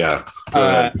expert, but yeah.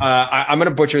 I'm going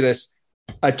to butcher this.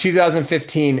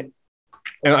 2015,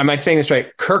 am I saying this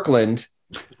right? Kirkland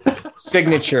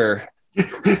signature.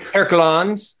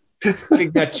 Kirkland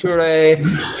signature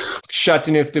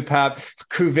Chateauneuf du Pape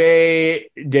Cuvée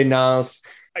de Nance.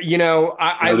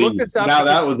 I looked this up.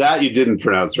 Now that you didn't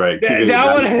pronounce right. Okay,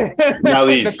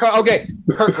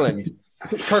 Kirkland.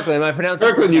 Am I pronouncing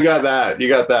Kirkland? You got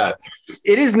that.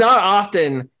 It is not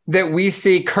often that we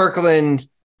see Kirkland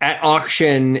at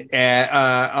auction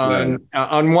on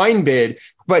WineBid,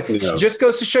 but just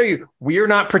goes to show you we are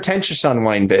not pretentious on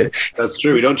WineBid. That's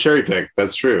true. We don't cherry pick.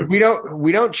 That's true. We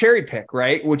don't cherry pick,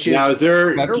 right? Which is now is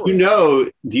there? Do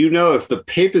you know if the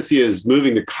papacy is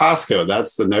moving to Costco?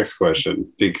 That's the next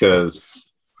question, because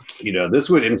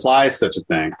this would imply such a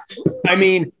thing. I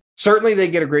mean, certainly they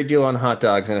get a great deal on hot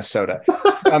dogs and a soda.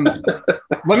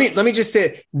 Let me just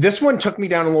say, this one took me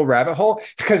down a little rabbit hole,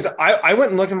 because I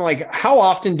went and looked and I'm like, how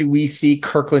often do we see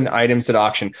Kirkland items at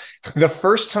auction? The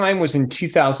first time was in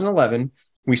 2011.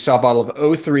 We saw a bottle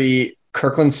of 03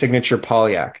 Kirkland Signature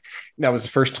Polyak. That was the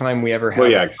first time we ever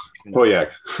had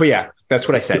Polyak. That's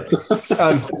what I said.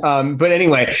 But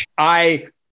anyway, I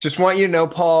just want you to know,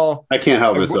 Paul, I can't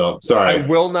help myself. Sorry. I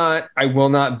will not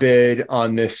bid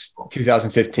on this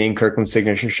 2015 Kirkland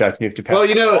Signature Chateauneuf du Pape. Well,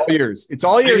 it's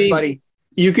all yours, buddy.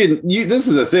 This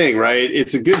is the thing, right?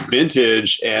 It's a good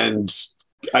vintage, and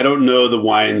I don't know the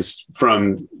wines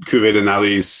from Cuvée de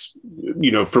Nalice,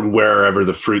 from wherever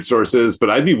the fruit source is, but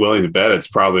I'd be willing to bet it's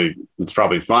probably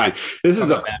fine. This is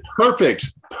a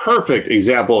perfect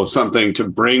example of something to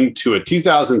bring to a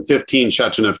 2015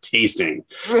 Chateauneuf tasting.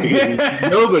 These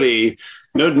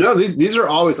are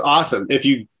always awesome.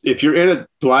 If you're in a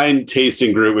blind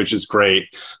tasting group, which is great,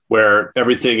 where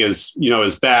everything is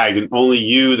bagged and only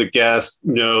you, the guest,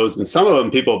 knows, and some of them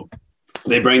people,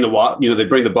 they bring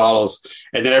the bottles,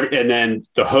 and then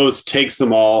the host takes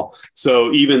them all.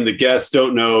 So even the guests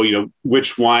don't know,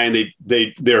 which wine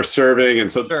they're serving.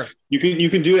 And so sure. you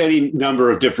can do any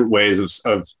number of different ways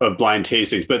of blind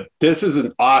tastings, but this is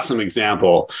an awesome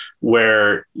example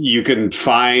where you can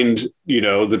find,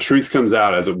 the truth comes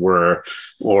out, as it were,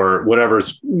 or whatever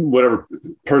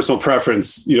personal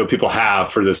preference, people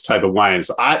have for this type of wine.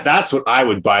 So that's what I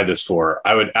would buy this for.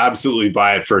 I would absolutely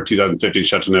buy it for a 2015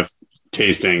 Chateauneuf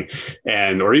tasting,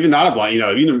 or even not a blind,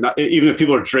 even if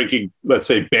people are drinking, let's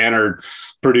say, bannered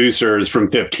producers from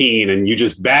 15, and you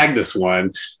just bag this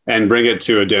one and bring it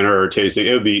to a dinner or tasting,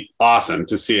 it would be awesome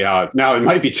to see how now it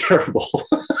might be terrible.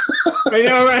 I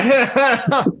know,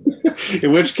 right?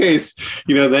 In which case,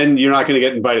 then you're not going to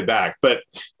get invited back, but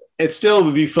it still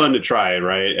would be fun to try it,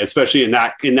 right? Especially in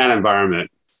that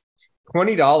environment.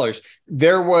 $20.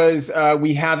 There was,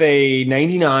 we have a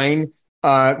 99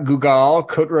 Gugal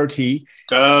Côte Rôtie.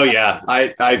 Oh yeah,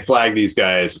 I flagged these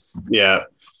guys. Yeah,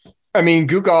 I mean,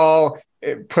 Gugal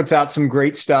puts out some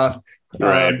great stuff.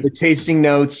 Right. The tasting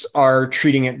notes are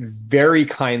treating it very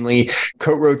kindly.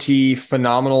 Côte Rôtie,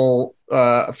 phenomenal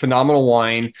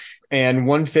wine, and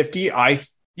 150. I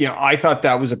thought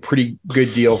that was a pretty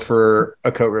good deal for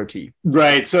a Côte Rôtie.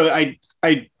 Right. So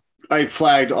I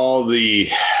flagged all the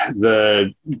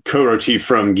Côte Rôtie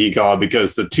from Guigal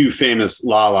because the two famous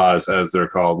Lalas, as they're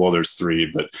called, well, there's three,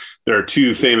 but there are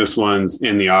two famous ones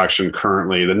in the auction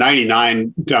currently. The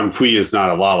 99 Dampuy is not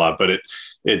a Lala, but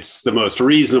it's the most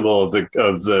reasonable of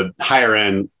the higher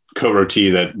end Côte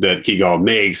Rôtie that Guigal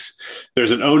makes.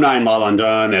 There's an 09 La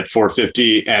Landonne at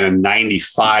 $450 and a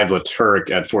 95 La Turque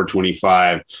at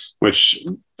 $425, which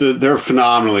they're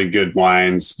phenomenally good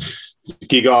wines.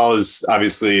 Guigal is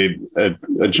obviously a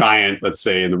giant, let's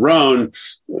say, in the Rhone,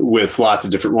 with lots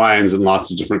of different wines and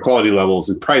lots of different quality levels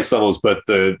and price levels. But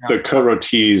the Côte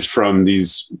Rôties from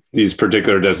these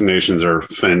particular destinations are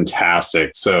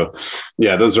fantastic. So,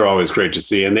 yeah, those are always great to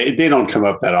see, and they don't come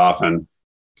up that often,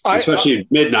 especially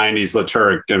mid-90s La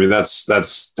Turque. I mean, that's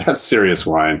serious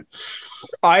wine.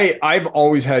 I've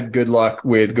always had good luck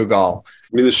with Guigal.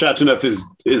 I mean, the Chateauneuf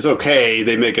is okay.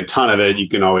 They make a ton of it. You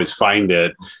can always find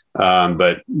it.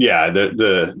 But yeah,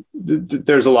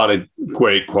 there's a lot of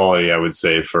great quality, I would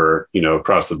say, for,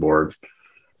 across the board.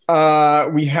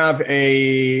 We have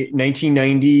a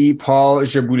 1990 Paul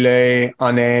Jaboulet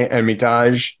Année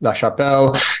Hermitage La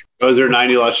Chapelle. Oh, is there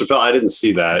 90 La Chapelle? I didn't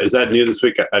see that. Is that new this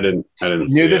week? I didn't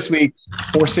new this week,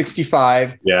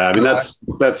 465. Yeah, I mean that's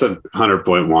a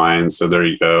 100-point wine, so there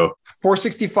you go.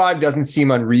 465 doesn't seem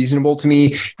unreasonable to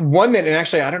me. One that, and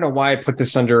actually, I don't know why I put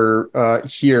this under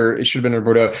here. It should have been in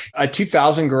Bordeaux.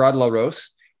 2000 Garade La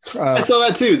Rose. I saw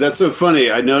that too. That's so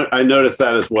funny. I noticed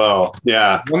that as well.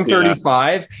 Yeah,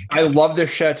 135. Yeah. I love the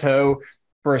Chateau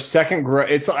for a second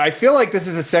growth. I feel like this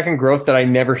is a second growth that I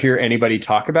never hear anybody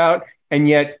talk about, and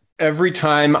yet every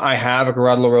time I have a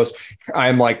Garade La Rose,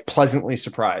 I'm like pleasantly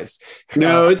surprised.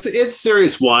 No, it's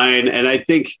serious wine, and I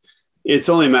think it's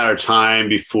only a matter of time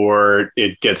before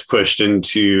it gets pushed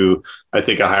into, I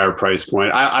think, a higher price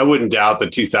point. I wouldn't doubt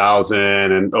that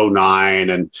 2000 and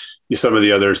 09 and some of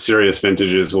the other serious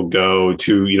vintages will go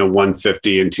to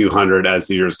 150 and 200 as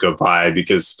the years go by,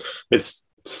 because it's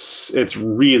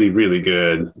really, really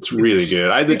good. It's really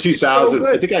good. I had the 2000. So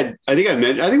I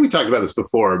think we talked about this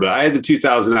before, but I had the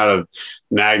 2000 out of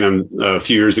Magnum a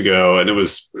few years ago, and it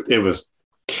was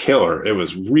killer. It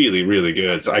was really, really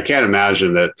good. So I can't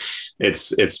imagine that it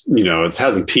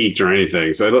hasn't peaked or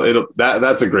anything. So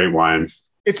that's a great wine.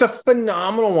 It's a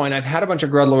phenomenal wine. I've had a bunch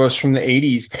of Garade La Rose from the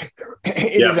 80s.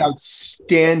 It is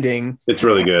outstanding. It's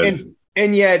really good.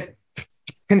 And yet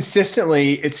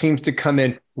consistently it seems to come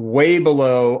in way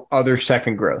below other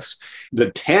second growths. The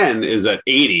 10 is at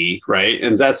 80, right?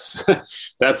 And that's a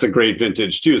great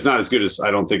vintage too. It's not as good as,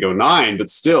 I don't think, 09, but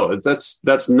still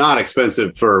that's not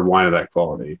expensive for wine of that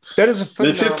quality. That is a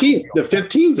phenomenal. The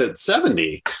 15's at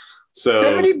 70. So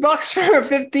 $70 for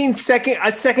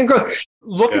a second growth.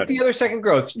 Look at the other second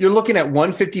growths. You're looking at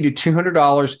 $150 to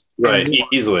 $200. Right,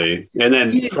 easily. And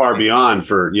then far beyond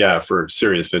for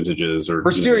serious vintages or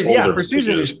for serious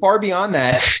vintages, far beyond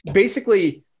that.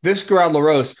 Basically, this Garade La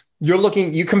Rose,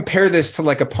 you compare this to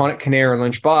like a Pontet Canet or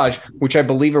Lynch Bage, which I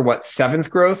believe are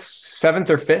seventh or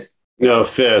fifth? No,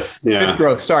 fifth. Yeah. Fifth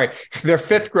growth. Sorry. They're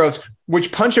fifth growths,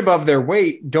 which punch above their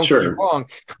weight. Don't get me wrong.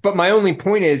 But my only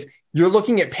point is, you're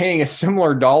looking at paying a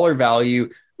similar dollar value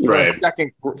for a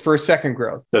second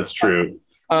growth. That's true.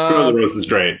 Garade La Rose is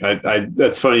great.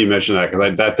 That's funny you mentioned that,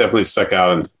 because that definitely stuck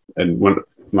out and when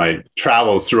my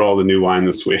travels through all the new wine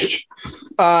this week.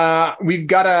 We've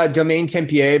got a Domaine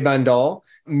Tempier Bandol.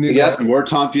 Yeah, more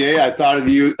Tempier. I thought of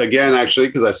you again, actually,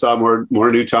 because I saw more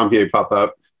new Tempier pop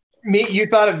up. You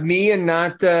thought of me and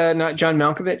not John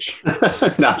Malkovich?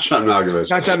 Not John Malkovich.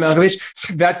 Not John Malkovich.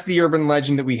 That's the urban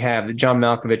legend that we have, that John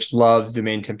Malkovich loves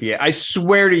Domaine Tempier. I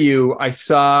swear to you, I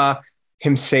saw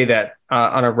him say that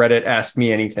on a Reddit Ask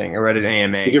Me Anything, a Reddit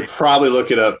AMA. You could probably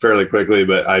look it up fairly quickly,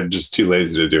 but I'm just too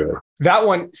lazy to do it. That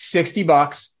one,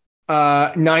 $60.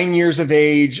 9 years of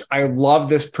age. I love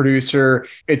this producer.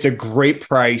 It's a great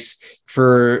price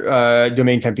for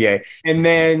Domaine Tempier. And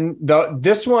then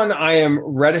this one, I am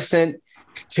reticent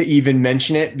to even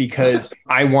mention it because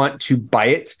I want to buy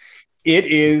it. It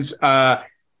is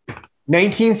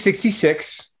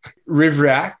 1966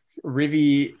 Rivrac.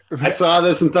 I saw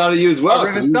this and thought of you as well.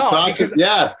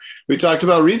 We talked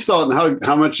about Reef Salt and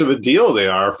how much of a deal they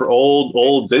are for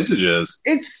old vintages.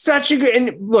 It's such a good,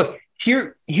 and look,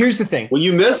 here's the thing. Well,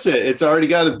 you missed it. It's already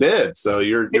got a bid. So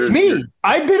it's me.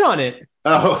 I bid on it.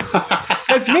 Oh,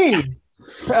 that's me.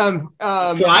 So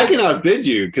I can outbid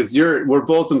you because we're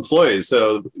both employees.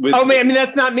 So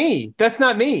that's not me. That's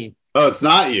not me. Oh, it's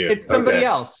not you. It's somebody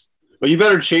else. Well, you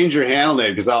better change your handle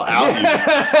name because I'll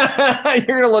out you.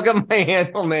 You're gonna look up my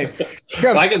handle name.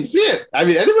 I can see it. I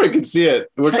mean, anybody can see it.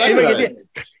 We're talking about it.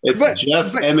 It's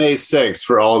Jeff MA6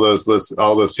 for all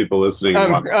those people listening.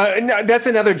 No, that's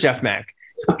another Jeff Mack.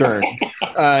 Sure. You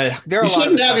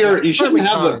shouldn't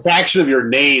have the fraction of your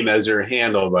name as your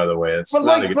handle, by the way. It's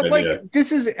not a good idea.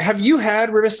 Have you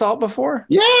had River Salt before?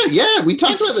 Yeah. We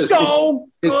talked about this.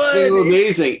 It's so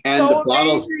amazing. And the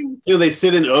bottles, they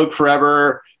sit in oak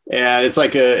forever. And it's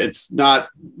like it's not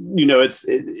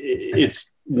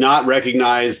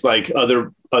recognized like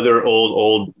other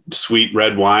old sweet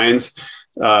red wines.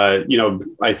 I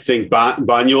think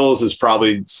Banyuls is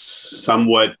probably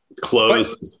somewhat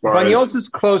close. Banyuls is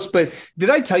close, but did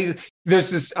I tell you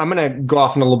there's this? I'm going to go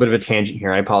off on a little bit of a tangent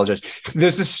here. I apologize.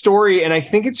 There's this story, and I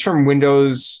think it's from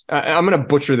Windows. I'm going to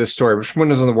butcher this story, which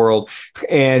Windows in the World,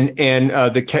 and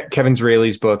the Kevin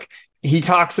Disraeli's book. He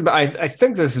talks about. I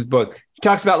think this is his book.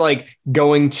 Talks about like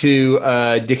going to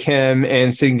Dickham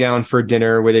and sitting down for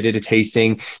dinner where they did a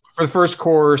tasting for the first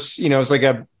course. It was like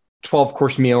a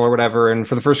 12-course meal or whatever. And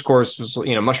for the first course was,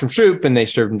 mushroom soup, and they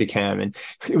served in decam, and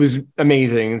it was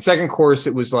amazing. And second course,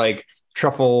 it was like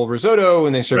truffle risotto,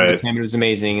 and they served decam, and it was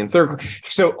amazing. And third,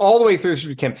 so all the way through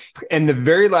decam. And the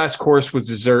very last course was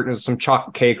dessert. It was some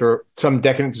chocolate cake or some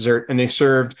decadent dessert. And they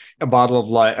served a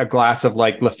glass of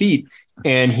like Lafite.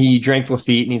 And he drank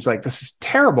Lafite, and he's like, "This is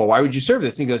terrible. Why would you serve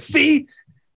this?" And he goes, "See,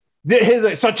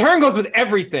 Sauterne goes with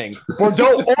everything.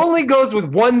 Bordeaux only goes with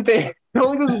one thing. It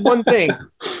only goes with one thing,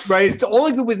 right? It's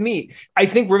only good with meat." I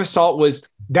think Rivesaltes was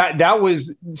that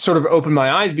was sort of opened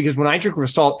my eyes, because when I drink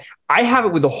Rivesaltes, I have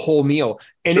it with a whole meal,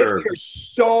 and it pairs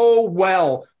so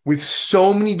well with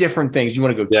so many different things. You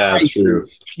want to go Thai,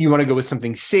 you want to go with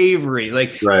something savory.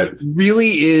 Like, it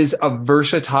really is a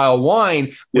versatile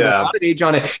wine with a lot of age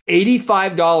on it.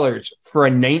 $85 for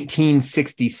a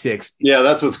 1966. Yeah,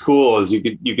 that's what's cool, is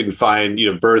you can find,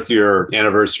 birth year,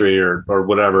 anniversary, or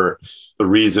whatever the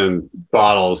reason,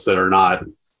 bottles that are not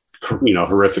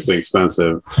horrifically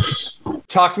expensive.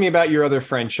 Talk to me about your other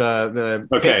French.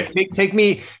 Okay, take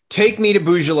me to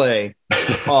Beaujolais.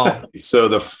 Oh. So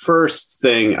the first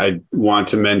thing I want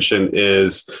to mention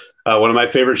is one of my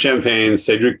favorite champagnes,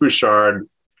 Cédric Bouchard.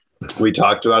 We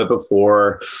talked about it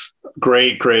before.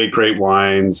 Great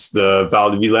wines. The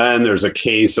Val de Vilaine, there's a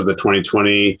case of the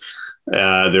 2020.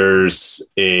 There's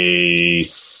a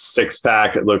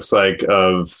 6-pack, it looks like,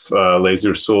 of Les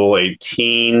Ursules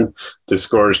 18,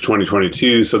 Discourse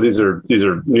 2022. So these are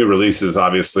new releases,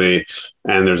 obviously.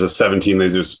 And there's a 17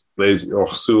 Les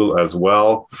Ursules as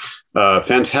well.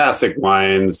 Fantastic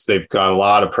wines. They've got a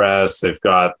lot of press. They've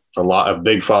got a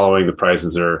big following. The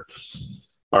prices are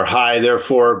high,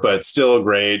 therefore, but still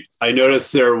great. I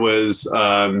noticed there was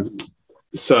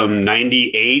some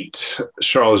 98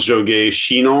 Charles Joguet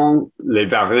Chinon, Les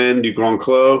Varennes du Grand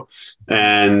Clos,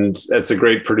 and that's a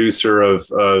great producer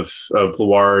of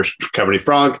Loire Cabernet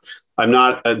Franc. I'm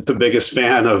not the biggest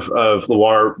fan of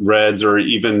Loire reds or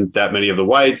even that many of the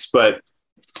whites, but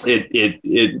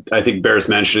it I think bears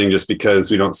mentioning, just because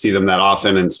we don't see them that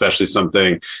often, and especially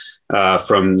something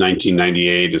from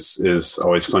 1998 is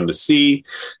always fun to see.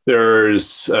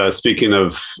 There's speaking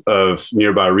of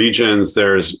nearby regions,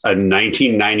 there's a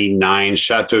 1999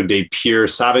 Chateau des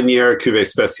Pires Savinier Cuvée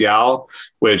Spéciale,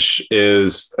 which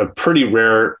is a pretty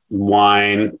rare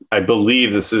wine. I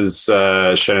believe this is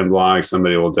Chenin Blanc.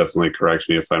 Somebody will definitely correct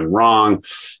me if I'm wrong,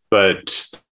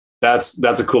 but that's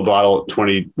a cool bottle.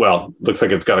 Looks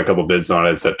like it's got a couple bids on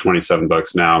it. It's at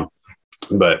 $27 now.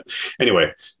 But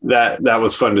anyway, that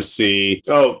was fun to see.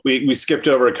 Oh, we skipped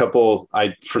over a couple.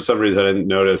 For some reason I didn't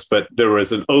notice, but there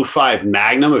was an 05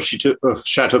 Magnum of Chateau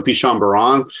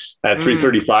Pichon-Baron at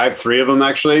 $335. 3 of them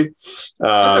actually.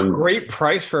 That's a great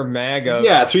price for a mag.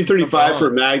 $335 for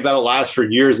a mag that'll last for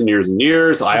years and years and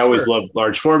years. I always love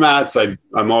large formats.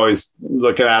 I'm always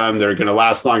looking at them. They're going to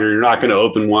last longer. You're not going to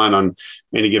open one on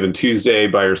any given Tuesday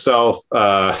by yourself,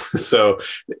 so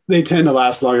they tend to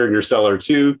last longer in your cellar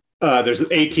too. There's an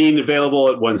 18 available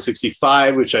at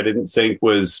 $165, which I didn't think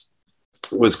was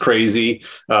crazy.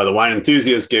 The Wine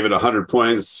Enthusiast gave it 100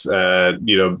 points.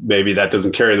 Maybe that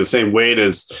doesn't carry the same weight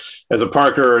as a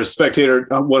Parker or a Spectator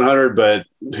 100, but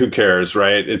who cares,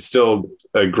 right? It's still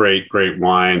a great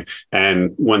wine, and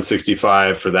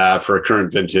 165 for that for a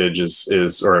current vintage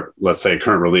is or let's say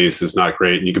current release is not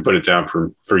great. You can put it down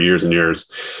for years and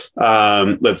years.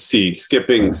 Let's see,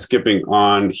 skipping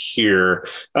on here.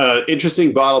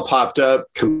 Interesting bottle popped up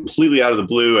completely out of the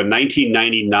blue. A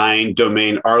 1999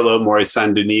 Domaine Arlo Maurice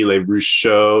Saint-Denis Les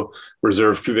Ruchots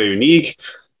Reserve Cuvée Unique.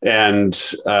 And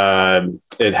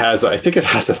it has a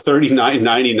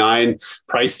 $39.99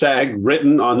 price tag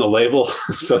written on the label.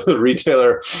 So the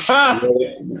retailer wrote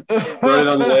it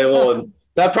on the label, and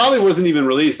that probably wasn't even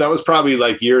released. That was probably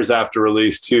like years after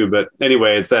release too. But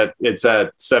anyway, it's at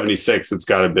 76. It's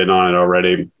got a bid on it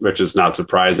already, which is not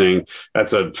surprising.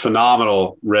 That's a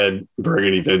phenomenal red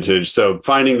Burgundy vintage. So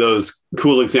finding those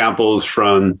cool examples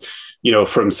from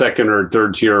second or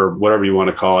third tier, or whatever you want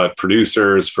to call it,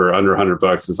 producers for under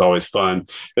 $100 is always fun.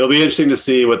 It'll be interesting to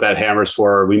see what that hammers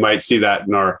for. We might see that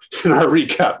in our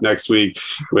recap next week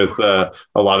with a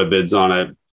lot of bids on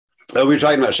it. We were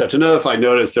talking about Chateauneuf. I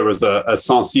noticed there was a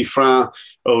Saint-Cyprin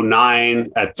 09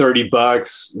 at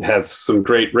 $30. It has some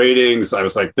great ratings. I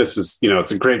was like, this is,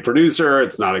 it's a great producer.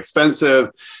 It's not expensive.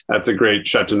 That's a great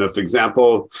Chateauneuf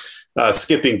example.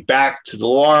 Skipping back to the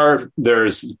Loire,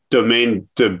 there's Domaine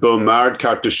de Beaumard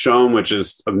Carte de Chaume, which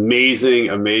is amazing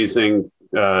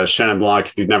Chenin Blanc.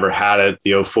 If you've never had it,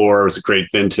 the 04 was a great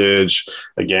vintage.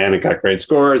 Again, it got great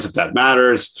scores, if that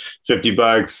matters.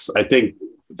 $50. I think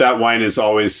that wine is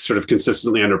always sort of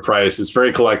consistently underpriced. It's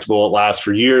very collectible. It lasts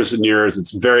for years and years.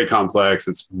 It's very complex.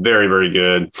 It's very, very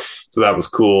good. So that was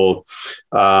cool.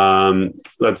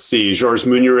 Let's see. Georges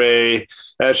Meunier,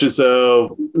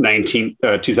 Echezeaux,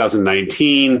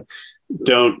 2019.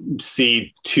 Don't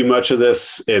see too much of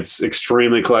this. It's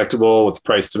extremely collectible with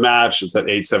price to match. It's at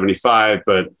 $8.75,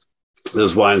 but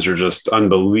those wines are just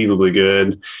unbelievably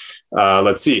good.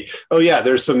 Let's see. Oh yeah,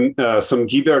 there's some Guy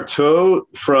Berthaud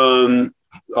from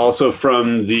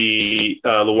the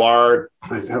Loire.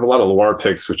 I have a lot of Loire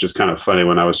picks, which is kind of funny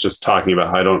when I was just talking about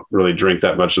how I don't really drink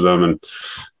that much of them. And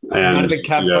not a big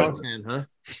Cab Franc fan, huh?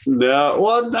 No,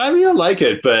 well, I mean, I like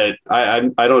it, but I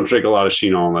don't drink a lot of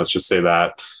Chinon. Let's just say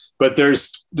that. But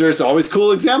there's always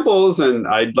cool examples, and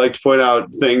I'd like to point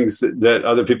out things that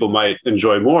other people might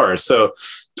enjoy more. So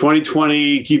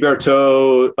 2020 Guy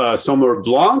Berthaud, Saumur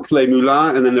Blanc, Les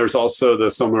Moulins, and then there's also the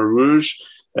Saumur Rouge,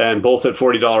 and both at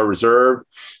 $40 reserve.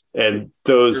 And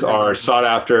those are sought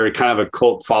after, kind of a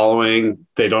cult following.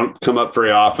 They don't come up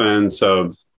very often,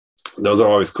 so those are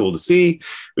always cool to see.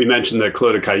 We mentioned the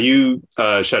Clos de Cailloux,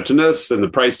 Chateauneufs, and the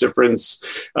price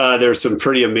difference. There's some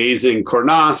pretty amazing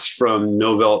Cornas from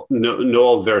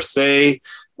Noël Verset.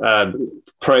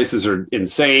 Prices are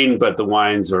insane, but the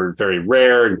wines are very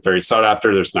rare and very sought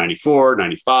after. There's 94,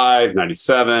 95,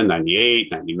 97,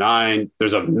 98, 99.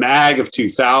 There's a mag of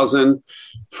 2000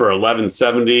 for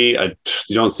 $11.70.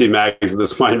 You don't see mags of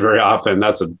this wine very often.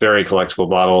 That's a very collectible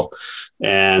bottle,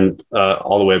 and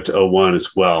all the way up to 01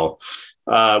 as well.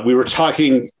 We were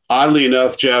talking, oddly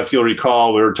enough, Jeff, you'll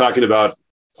recall, we were talking about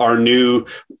our new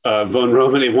Von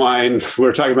Romani wine. We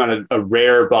were talking about a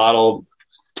rare bottle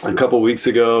a couple of weeks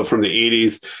ago from the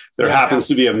 80s. There happens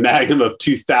to be a magnum of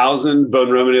 2000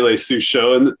 Von Romani Les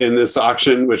Souchaux in this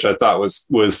auction, which I thought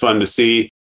was fun to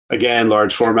see. Again,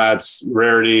 large formats,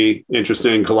 rarity,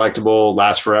 interesting, collectible,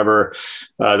 lasts forever.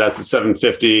 That's at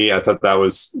 $7.50. I thought that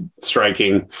was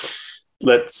striking.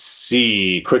 Let's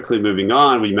see. Quickly moving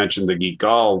on, we mentioned the Guy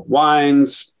Gall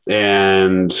wines,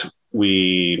 and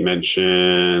we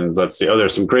mentioned, let's see,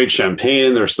 there's some great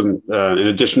champagne. There's some, in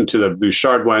addition to the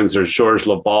Bouchard wines, there's Georges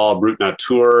Laval Brut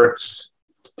Nature,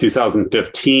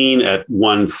 2015 at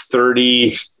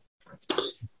 $130.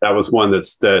 That was one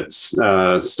that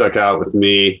stuck out with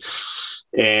me.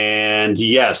 And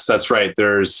yes, that's right.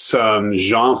 There's some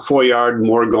Jean Foyard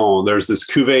Morgon. There's this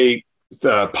cuvée,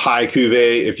 pie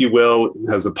cuvée, if you will, it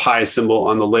has a pie symbol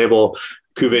on the label.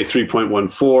 Cuvée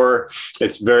 3.14.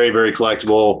 It's very, very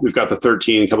collectible. We've got the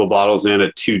 13, a couple bottles in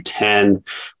at $210.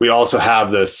 We also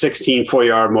have the 16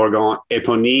 Foyard Morgon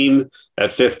Éponyme at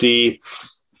 $50.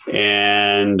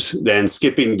 And then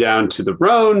skipping down to the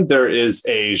Rhone, there is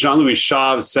a Jean-Louis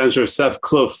Chave Saint-Joseph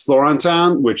Clos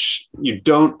Florentin, which you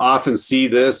don't often see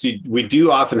this. We do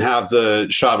often have the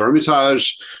Chave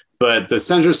Hermitage, but the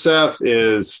Saint-Joseph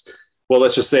is, well,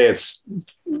 let's just say it's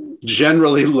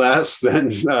generally less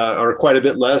than, or quite a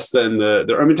bit less than the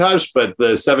Hermitage, but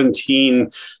the 17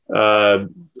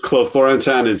 Clos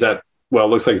Florentin is at, well, it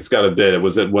looks like it's got a bid. It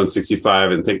was at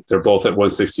 165, and I think they're both at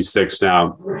 166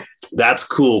 now. That's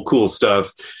cool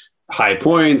stuff. High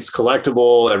points,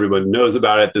 collectible. Everyone knows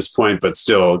about it at this point, but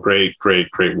still great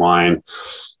wine.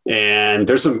 And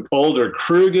there's some older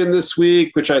Kruggen this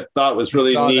week, which I thought was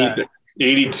really neat. That.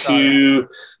 82,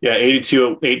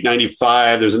 82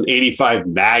 895. There's an 85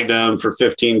 Magnum for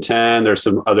 1510. There's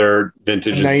some other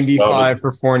vintages. 95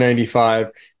 for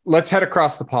 495. Let's head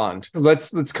across the pond.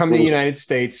 Let's come to the United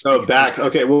States. Oh, back.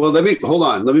 Okay. Well, hold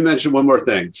on. Let me mention one more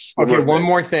thing. One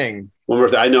more thing.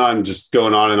 I know I'm just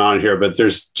going on and on here, but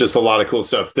there's just a lot of cool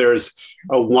stuff. There's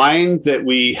a wine that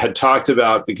we had talked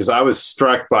about because I was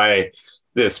struck by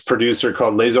this producer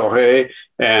called Les Oreilles,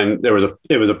 and it was a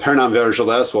Pernod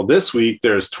Vergelès. Well, this week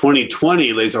there's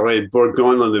 2020 Les Oreilles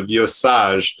Bourgogne Le Vieux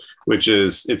Sage, which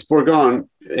is, it's Bourgogne,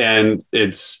 and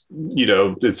it's,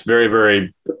 it's very,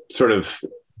 very sort of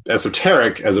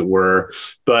esoteric, as it were,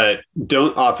 but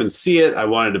don't often see it. I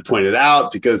wanted to point it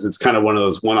out because it's kind of one of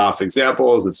those one-off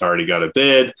examples. It's already got a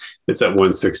bid. It's at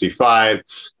 165,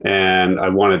 and I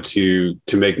wanted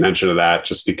to make mention of that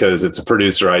just because it's a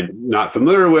producer I'm not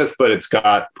familiar with, but it's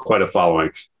got quite a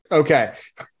following. Okay.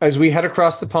 As we head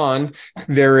across the pond,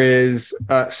 there is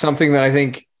something that I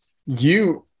think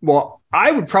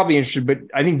I would probably be interested, but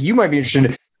I think you might be interested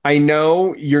in. I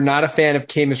know you're not a fan of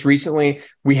Caymus recently.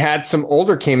 We had some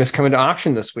older Caymus come into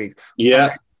auction this week.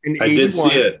 Yeah, I did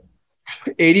see it.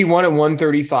 81 at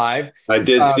 135. I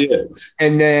did see it.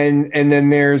 And then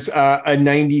there's a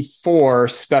 94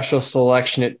 special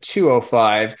selection at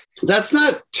 205. That's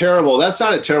not terrible. That's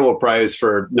not a terrible price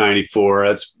for 94.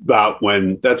 That's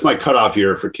my cutoff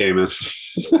year for Caymus.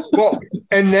 Well,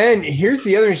 and then here's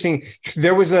the other interesting.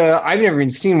 There was I've never even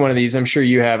seen one of these. I'm sure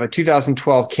you have. A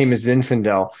 2012 came as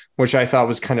Zinfandel, which I thought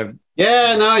was kind of.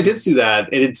 Yeah, no, I did see that.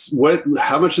 It's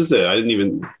how much is it? I didn't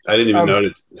even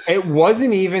notice. It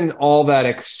wasn't even all that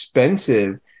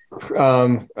expensive.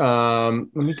 Let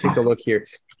me take a look here.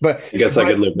 But I guess I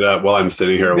could look it up while I'm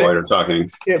sitting here while you're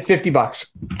talking. Yeah, $50.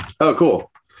 Oh,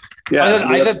 cool. Yeah,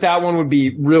 I thought that one would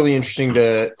be really interesting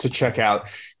to check out.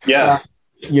 Yeah,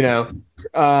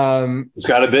 it's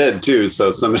got a bid too,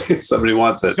 so somebody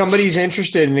wants it. Somebody's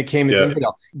interested, and it came as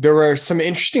Infidel. There were some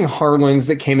interesting Harlans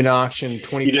that came into auction.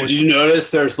 Did you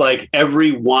notice there's like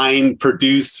every wine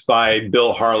produced by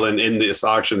Bill Harlan in this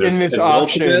auction?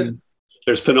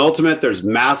 There's Penultimate, there's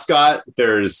Mascot,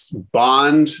 there's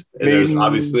Bond, and there's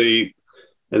obviously,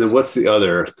 and then what's the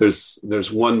other?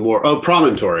 There's one more. Oh,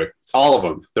 Promontory. All of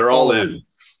them. They're all in.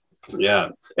 Yeah.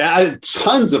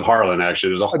 Tons of Harlan, actually.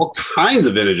 There's all kinds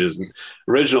of vintages.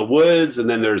 Original Woods, and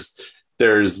then there's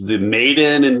the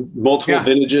Maiden and multiple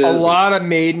vintages. A lot of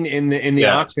Maiden in the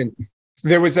auction.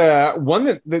 There was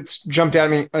one that's jumped out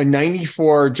at me, a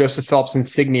 94 Joseph Phelps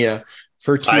Insignia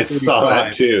for $235. I saw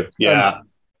that too. Yeah.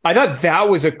 I thought that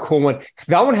was a cool one.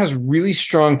 That one has really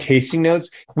strong tasting notes.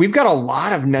 We've got a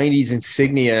lot of 90s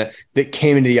Insignia that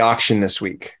came into the auction this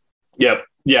week. Yep.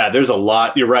 Yeah, there's a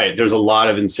lot. You're right. There's a lot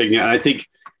of Insignia. And I think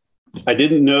I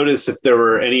didn't notice if there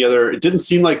were any other, it didn't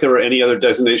seem like there were any other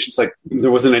designations. Like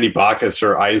there wasn't any Bacchus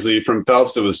or Isley from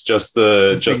Phelps. It was just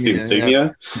the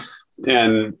Insignia. Yeah.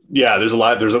 And there's a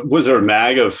lot. Was there a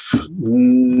mag of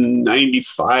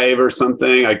 95 or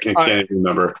something? I can't even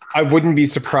remember. I wouldn't be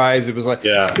surprised. It was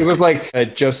like a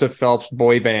Joseph Phelps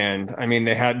boy band. I mean,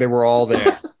 they were all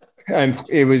there. And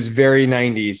it was very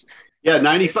 90s. Yeah,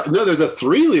 95. No, there's a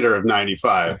 3 liter of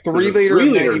 95. 3 liter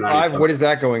of 95. What is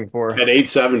that going for? At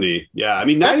 $870. Yeah, I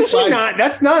mean,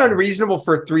 that's not unreasonable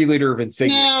for a 3 liter of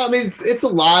Insignia. Yeah, I mean it's a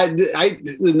lot.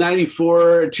 The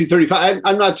 94, 235.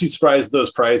 I'm not too surprised at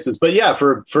those prices, but yeah,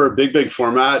 for a big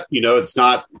format, it's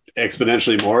not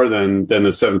exponentially more than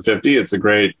the 750. It's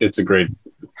a great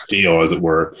deal, as it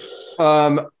were.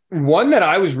 One that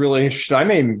I was really interested, I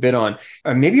may even bid on.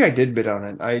 Maybe I did bid on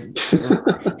it.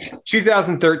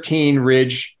 2013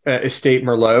 Ridge Estate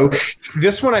Merlot.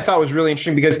 This one I thought was really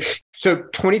interesting because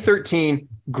 2013,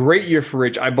 great year for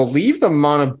Ridge. I believe the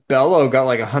Montebello got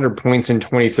like 100 points in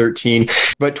 2013,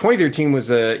 but 2013 was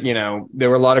there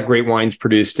were a lot of great wines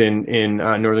produced in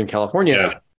Northern California.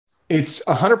 Yeah. It's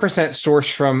 100%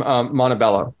 sourced from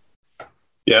Montebello.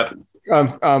 Yeah.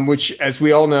 Which, as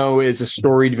we all know, is a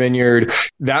storied vineyard.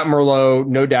 That Merlot,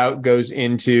 no doubt, goes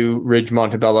into Ridge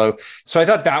Montebello. So I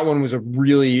thought that one was a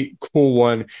really cool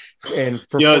one. And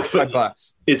for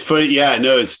 $45. It's funny. Yeah,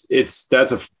 no, that's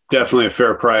definitely a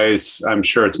fair price. I'm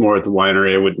sure it's more at the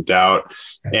winery, I wouldn't doubt.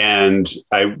 And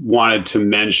I wanted to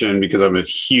mention, because I'm a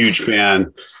huge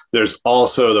fan, there's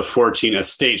also the 14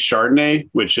 Estate Chardonnay,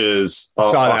 which is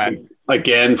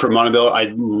again from Montebello.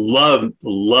 I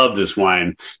love this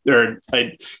wine.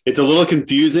 It's a little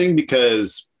confusing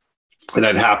because, and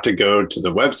I'd have to go to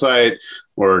the website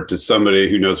or to somebody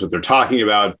who knows what they're talking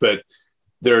about, but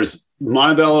there's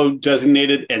Montebello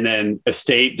designated and then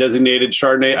Estate designated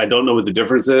Chardonnay. I don't know what the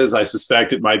difference is. I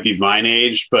suspect it might be vine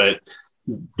aged, but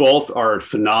both are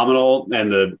phenomenal.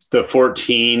 And the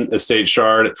 14 Estate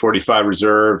Chard at 45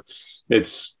 Reserve,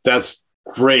 that's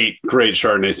great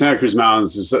Chardonnay. Santa Cruz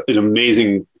Mountains is an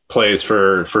amazing place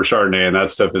for Chardonnay, and that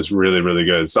stuff is really, really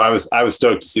good. So I was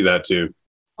stoked to see that too.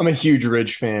 I'm a huge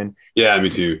Ridge fan. Yeah, me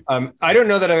too. I don't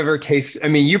know that I've ever tasted. I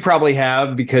mean, you probably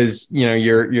have because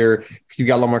you've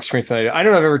got a lot more experience than I do. I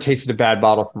don't know if I've ever tasted a bad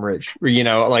bottle from Ridge.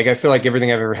 I feel like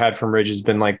everything I've ever had from Ridge has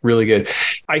been like really good.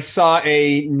 I saw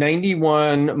a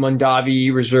 91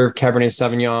 Mondavi Reserve Cabernet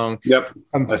Sauvignon. Yep,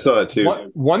 I saw that too.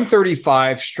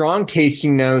 135, strong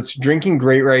tasting notes, drinking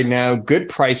great right now, good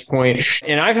price point.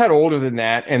 And I've had older than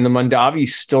that, and the Mondavi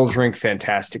still drink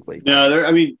fantastically.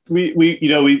 No,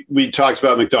 we talked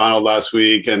about McDonald last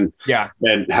week and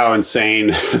how insane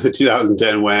the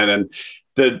 2010 went. And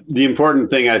the important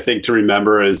thing I think to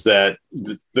remember is that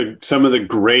some of the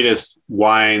greatest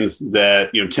wines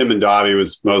that, Tim Mondavi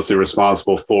was mostly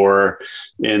responsible for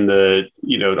in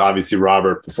obviously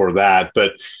Robert before that,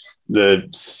 but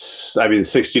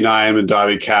 69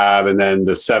 Mondavi Cab and then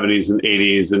the 70s and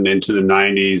 80s and into the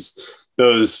 90s,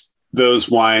 those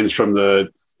wines from the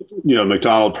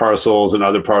McDonald parcels and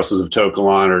other parcels of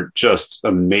Tokelon are just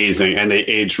amazing, and they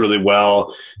age really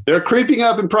well. They're creeping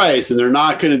up in price, and they're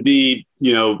not going to be,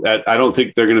 I don't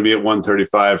think they're going to be at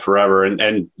 135 forever.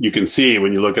 And you can see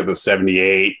when you look at the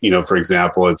 78, for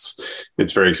example,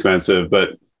 it's very expensive,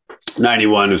 but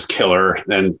 91 was killer.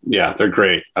 And yeah, they're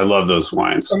great. I love those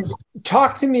wines.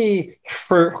 Talk to me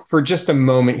for just a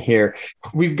moment here.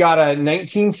 We've got a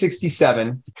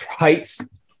 1967 Heights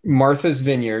Martha's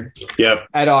Vineyard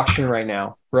at auction right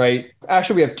now, right?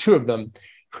 Actually, we have two of them.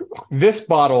 This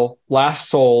bottle last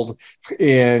sold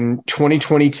in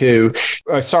 2022,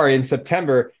 in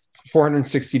September,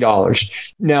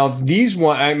 $460. Now, these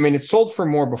one, I mean, it sold for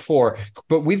more before,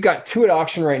 but we've got two at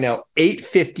auction right now,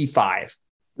 $855.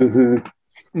 Mm-hmm.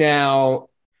 Now,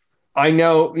 I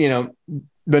know, the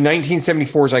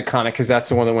 1974 is iconic because that's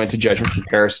the one that went to judgment from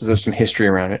Paris. So there's some history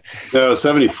around it. No,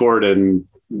 74 didn't.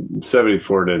 That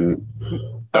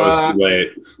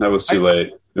was too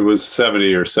late. It was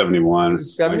 70 or 71.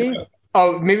 70?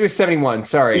 Oh, maybe it was 71.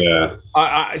 Sorry. Yeah.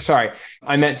 Sorry.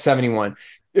 I meant 71.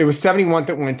 It was 71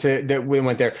 that went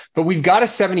there. But we've got a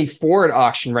 74 at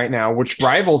auction right now, which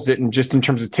rivals it in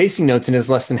terms of tasting notes and is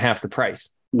less than half the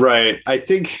price. Right. I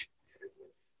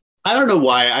don't know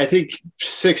why. I think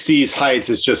 60s Heights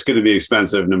is just going to be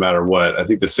expensive no matter what. I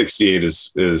think the 68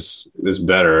 is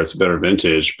better. It's a better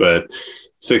vintage, but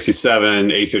 67,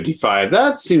 855,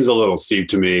 that seems a little steep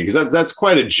to me because that's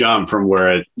quite a jump from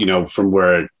where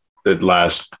it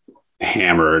last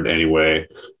hammered anyway.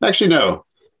 Actually, no,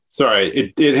 sorry.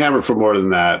 It hammered for more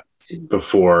than that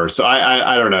before. So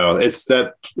I don't know. It's been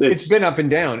up and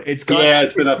down. It's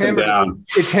been up and down.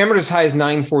 It's hammered as high as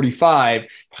 945,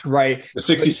 right?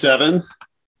 67.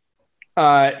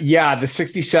 The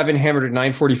 67 hammered at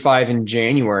 945 in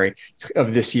January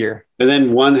of this year. And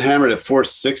then one hammered at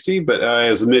 460, but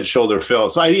it was a mid-shoulder fill.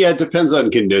 So it depends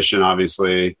on condition,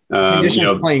 obviously.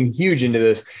 Condition's playing huge into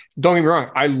this. Don't get me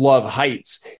wrong. I love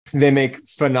Heights. They make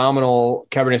phenomenal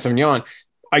Cabernet Sauvignon.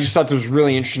 I just thought it was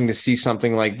really interesting to see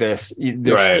something like this.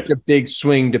 There's such a big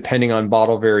swing depending on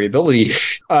bottle variability.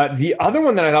 The other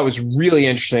one that I thought was really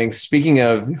interesting, speaking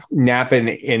of Napa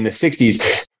in the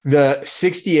 60s, the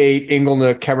 68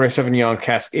 Inglenook Cabernet Sauvignon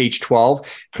Cask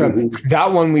H12.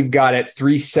 That one we've got at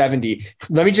 $370.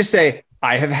 Let me just say,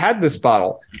 I have had this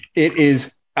bottle. It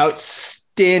is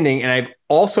outstanding. And I've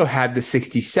also had the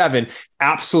 67,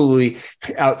 absolutely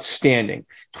outstanding,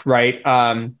 right?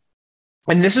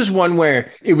 And this is one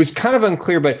where it was kind of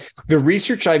unclear, but the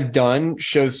research I've done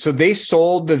shows, so they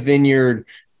sold the vineyard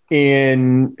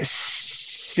in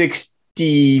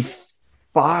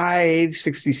 65,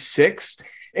 66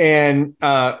 and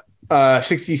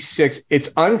 66.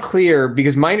 It's unclear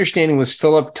because my understanding was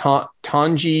Philip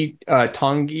Tongi.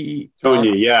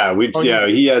 Yeah. We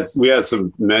had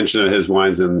some mention of his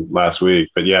wines in last week,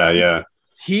 but yeah.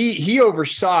 He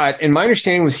oversaw it, and my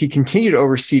understanding was he continued to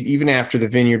oversee it even after the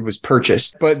vineyard was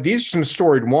purchased. But these are some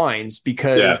storied wines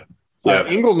because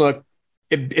Inglenook,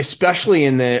 especially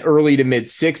in the early to mid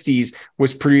 60s,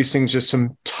 was producing just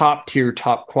some top tier,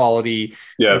 top quality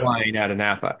wine out of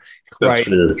Napa. That's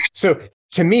true. So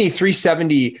to me,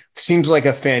 $370 seems like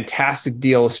a fantastic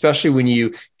deal, especially when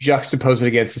you juxtapose it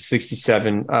against the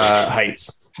 67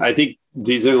 Heights. I think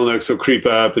these Inglenooks will creep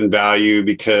up in value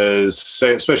because,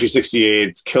 especially 68,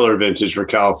 it's killer vintage for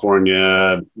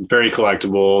California, very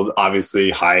collectible. Obviously,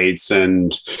 Heights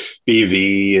and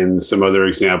BV and some other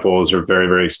examples are very,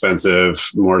 very expensive,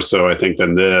 more so, I think,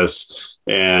 than this.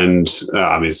 And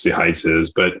obviously, Heights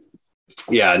is. But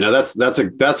yeah, no, that's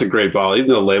a great bottle. Even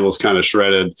though the label's kind of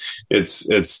shredded,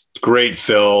 it's great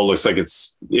fill. Looks like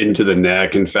it's into the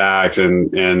neck, in fact,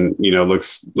 and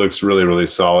looks really, really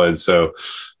solid. So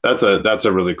that's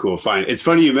a really cool find. It's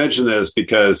funny you mentioned this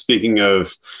because speaking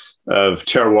of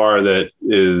terroir that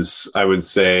is, I would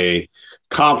say,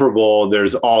 comparable,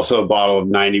 there's also a bottle of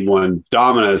 91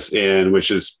 Dominus which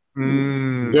is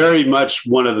very much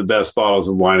one of the best bottles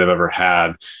of wine I've ever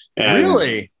had. And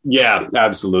really? Yeah,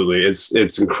 absolutely.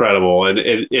 It's incredible. And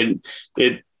it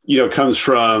comes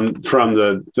from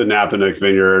the Napanook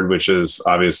Vineyard, which is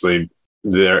obviously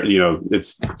there,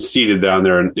 it's seated down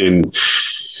there in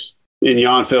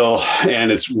Yountville,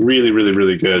 and it's really, really,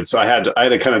 really good. So I had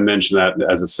to kind of mention that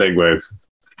as a segue.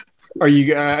 Are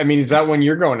you? Is that one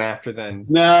you're going after then?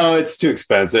 No, it's too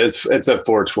expensive. It's at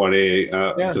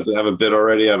 $420. Does it have a bid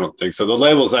already? I don't think so. The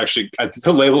label's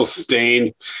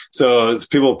stained, so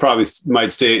people probably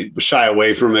might shy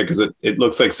away from it because it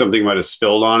looks like something might have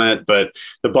spilled on it. But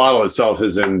the bottle itself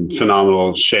is in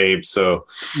phenomenal shape. So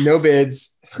no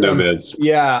bids. No bids.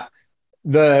 Yeah,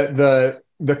 the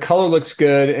color looks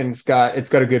good, and it's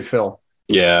got a good fill.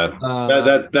 Yeah,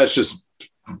 that's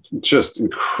just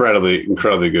incredibly,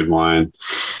 incredibly good wine.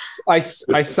 I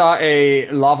saw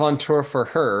a L'Aventure for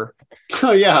her.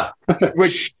 Oh yeah,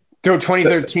 which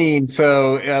 2013.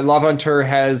 So L'Aventure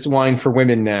has wine for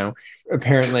women now.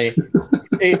 Apparently,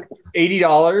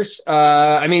 $80.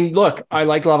 I mean, look, I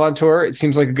like L'Aventure. It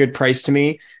seems like a good price to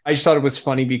me. I just thought it was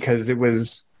funny because it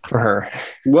was for her.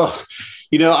 Well,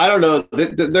 I don't know.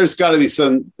 There's got to be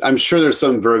some. I'm sure there's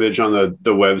some verbiage on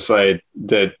the website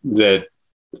that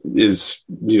is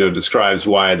describes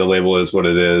why the label is what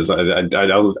it is. I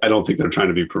don't think they're trying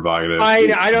to be provocative.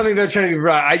 I don't think they're trying to be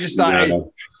provocative. I just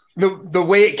thought the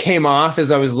way it came off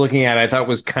as I was looking at it, I thought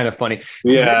was kind of funny.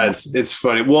 Yeah, it's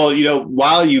funny. Well,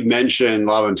 while you mention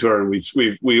L'Aventure, and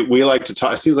we like to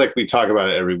talk. It seems like we talk about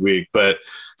it every week, but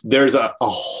there's a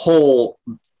whole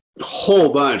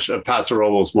bunch of Paso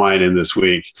Robles wine in this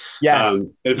week. Yes.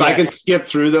 If I can skip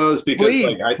through those, because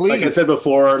please. Like I said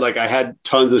before, I had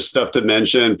tons of stuff to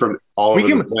mention from all over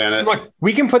the planet. Look,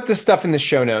 we can put this stuff in the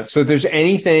show notes. So if there's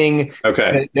anything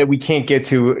that we can't get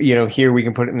to, here, we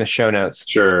can put it in the show notes.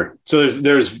 Sure. So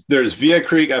there's Villa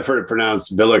Creek. I've heard it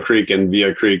pronounced Villa Creek and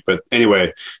Villa Creek, but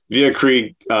anyway, Villa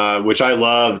Creek, which I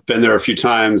love, been there a few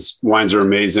times. Wines are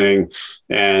amazing,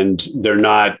 and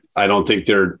I don't think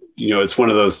they're, it's one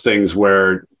of those things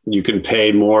where you can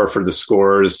pay more for the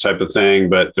scores type of thing,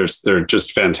 but they're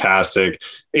just fantastic.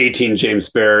 18 James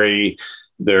Barry.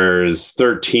 There's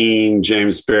 13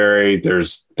 James Barry.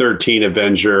 There's 13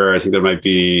 Avenger. I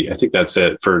think that's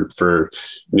it for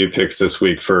new picks this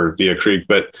week for Villa Creek.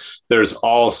 But there's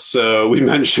also, we were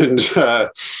mentioning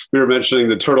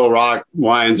the Turtle Rock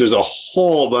wines. There's a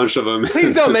whole bunch of them.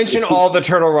 Please don't mention all the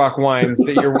Turtle Rock wines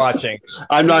that you're watching.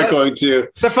 I'm not going to.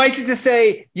 Suffice it to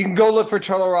say, you can go look for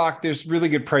Turtle Rock. There's really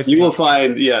good pricing. You will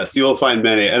find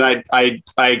many. And I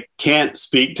can't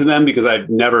speak to them because I've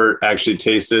never actually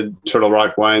tasted Turtle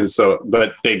Rock wines.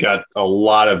 But they got a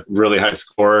lot of really high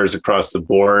scores across the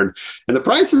board, and the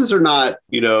prices are not,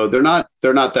 they're not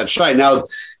that shy. Now,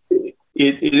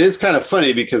 it is kind of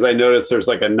funny because I noticed there's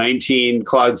like a 19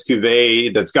 Claude's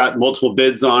Cuvée that's got multiple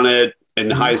bids on it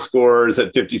and high scores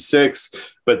at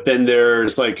 56, but then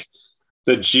there's like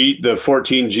the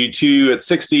 14 G2 at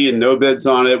 60 and no bids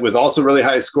on it with also really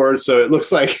high scores. So it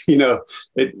looks like,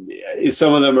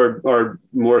 some of them are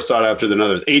more sought after than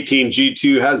others. 18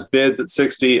 G2 has bids at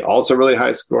 60, also really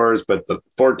high scores, but the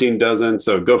 14 doesn't.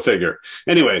 So go figure.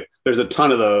 Anyway, there's a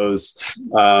ton of those.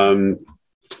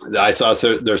 I saw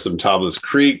there's some Tablas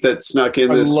Creek that snuck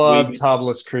in this week. I love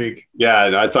Tablas Creek.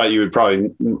 Yeah, I thought you would probably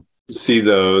see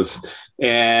those.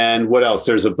 And what else?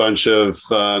 There's a bunch of,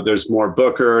 there's more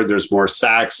Booker, there's more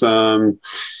Saxum,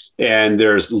 and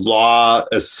there's Law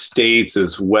Estates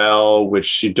as well,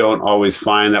 which you don't always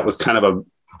find. That was kind of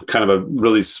a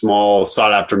really small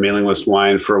sought after mailing list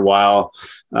wine for a while.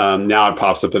 Now it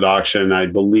pops up at auction. I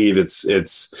believe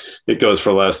it goes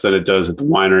for less than it does at the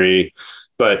winery.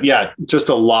 But yeah, just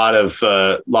a lot of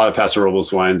Paso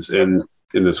Robles wines in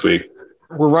this week.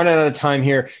 We're running out of time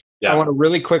here. Yeah. I want to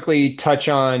really quickly touch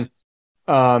on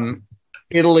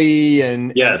Italy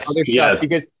and other stuff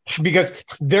because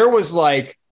there was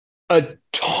like a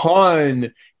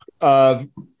ton of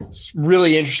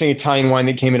really interesting Italian wine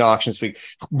that came into auction this week.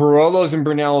 Barolos and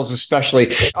Brunellos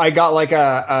especially. I got like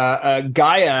a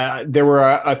Gaia. There were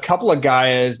a couple of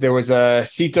Gaias. There was a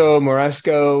Cito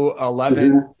Moresco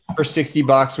 11 for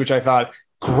 $60, which I thought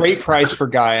great price for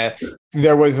Gaia.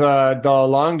 There was the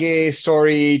Langhe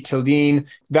Story Tildine.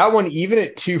 That one, even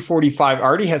at $245,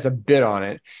 already has a bid on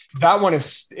it. That one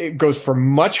it goes for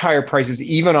much higher prices,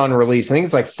 even on release. I think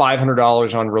it's like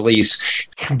 $500 on release.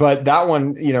 But that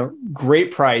one,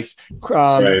 great price.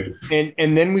 Right.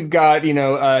 And then we've got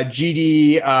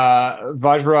GD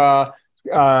Vajra,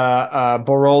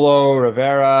 Barolo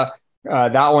Rivera.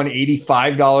 That one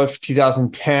 $85 for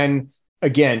 2010.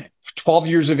 Again, 12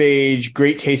 years of age,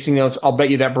 great tasting notes. I'll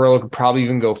bet you that Barolo could probably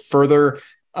even go further.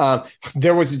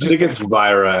 There was I think it's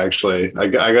Vira, actually. I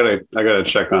gotta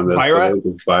check on this. Vira?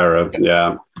 It's Vira,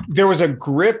 yeah. There was a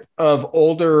grip of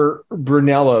older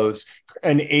Brunellos,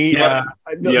 an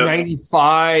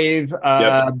 95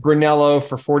 Brunello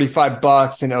for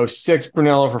 $45, an 06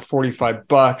 Brunello for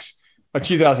 $45, a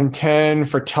 2010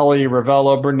 Fratelli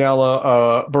Ravello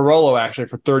Barolo actually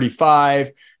for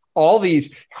 $35. All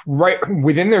these right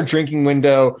within their drinking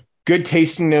window, good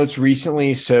tasting notes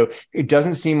recently. So it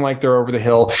doesn't seem like they're over the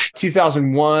hill.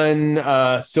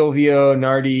 2001, Silvio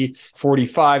Nardi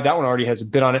 45. That one already has a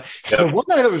bit on it. Yep. The one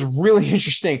that was really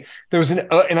interesting, there was and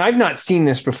I've not seen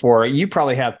this before. You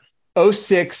probably have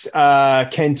 06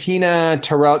 Cantina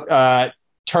Tarlano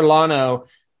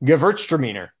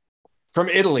Gewürztraminer from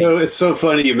Italy. So it's so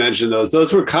funny you mentioned those.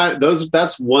 Those were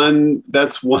that's one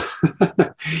that's one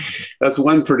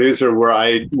producer where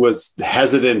I was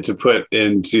hesitant to put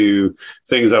into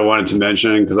things I wanted to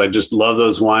mention because I just love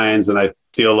those wines and I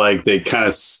feel like they kind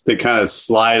of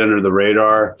slide under the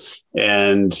radar.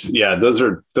 And yeah, those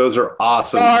are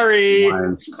awesome. Sorry,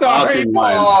 awesome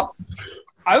wines.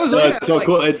 I was looking it's all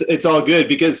cool. It's all good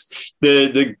because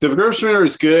the Gewürztraminer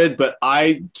is good, but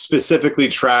I specifically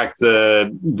track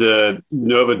the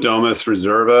Nova Domus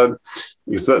Reserva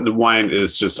because the wine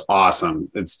is just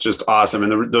awesome. It's just awesome,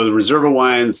 and the Reserva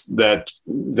wines that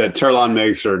Terlan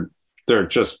makes they're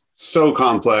just so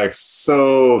complex,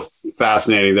 so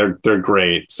fascinating. They're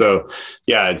great. So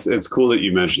yeah, it's cool that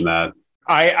you mentioned that.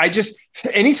 I just,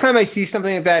 anytime I see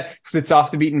something like that that's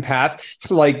off the beaten path,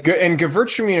 like, and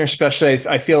Gewürztraminer especially,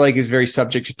 I feel like is very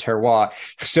subject to terroir.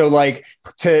 So like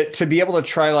to be able to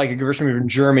try like a Gewürztraminer from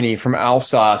Germany, from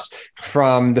Alsace,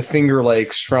 from the Finger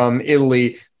Lakes, from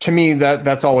Italy, to me,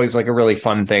 that's always like a really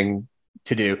fun thing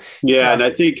to do. Yeah. And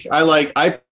I think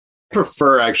I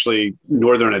prefer actually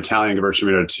Northern Italian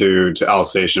Gewürztraminer to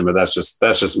Alsatian, but that's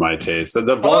just my taste.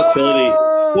 The volatility.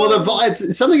 Well,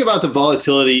 it's something about the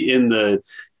volatility in the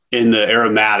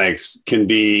aromatics can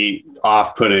be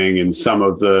off-putting in some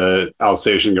of the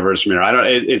Alsatian Gewürztraminer.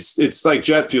 It's like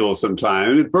jet fuel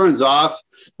sometimes. It burns off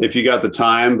if you got the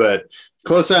time, but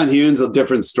Close on Hune's a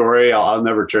different story. I'll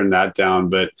never turn that down,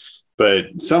 but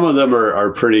some of them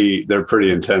are pretty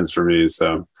intense for me.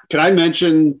 So can I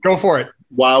mention? Go for it.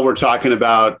 While we're talking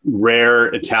about rare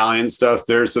Italian stuff,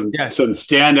 there's some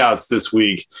standouts this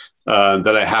week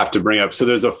that I have to bring up. So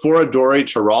there's a Foradori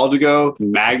Tiraldigo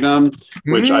Magnum,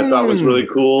 which I thought was really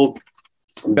cool.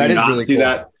 That is really cool.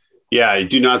 That. Yeah, I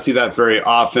do not see that very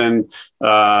often.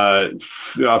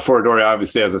 Foradori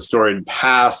obviously has a storied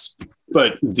past,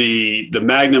 but the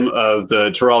Magnum of the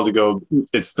Tiraldigo,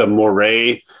 it's the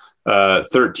Moray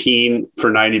 13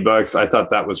 for $90. I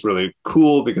thought that was really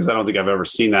cool because I don't think I've ever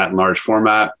seen that in large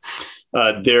format.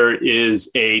 There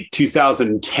is a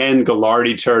 2010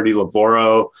 Gallardi Terra di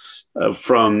Lavoro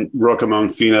from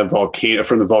Roccamonfina volcano,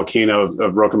 from the volcano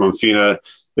of Roccamonfina.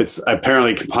 It's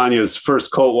apparently Campagna's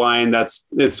first cult wine.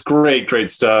 It's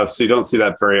great stuff. So you don't see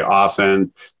that very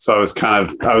often. So I was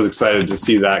excited to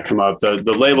see that come up.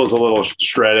 The label's a little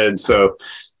shredded, so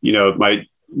it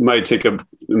might take a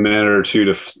minute or two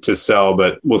to sell,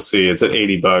 but we'll see. It's at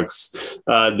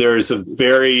 $80. There's a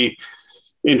very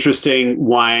interesting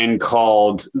wine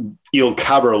called Il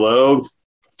Cabrolo,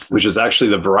 which is actually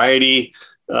the variety.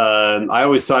 I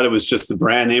always thought it was just the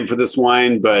brand name for this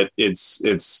wine, but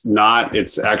it's not.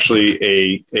 It's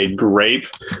actually a grape,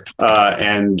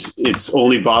 and it's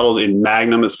only bottled in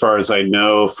Magnum, as far as I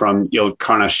know, from Il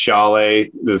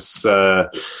Carnasciale. This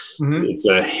it's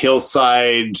a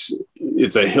hillside.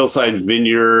 It's a hillside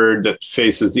vineyard that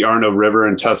faces the Arno River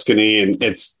in Tuscany, and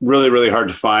it's really, really hard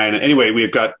to find. Anyway,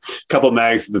 we've got a couple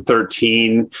mags of the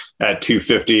 13 at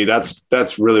 $250.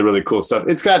 That's really, really cool stuff.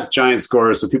 It's got giant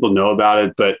scores, so people know about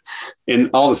it, but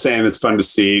in all the same, it's fun to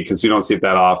see because we don't see it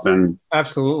that often.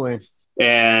 Absolutely.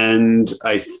 And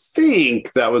I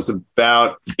think that was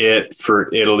about it for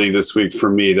Italy this week for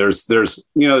me. There's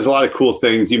a lot of cool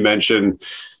things you mentioned,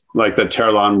 like the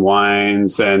Terlan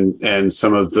wines and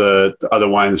some of the other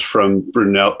wines from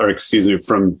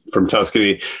from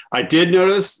Tuscany. I did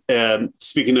notice,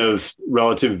 speaking of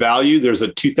relative value, there's a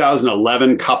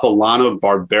 2011 Capolano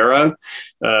Barbera.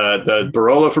 The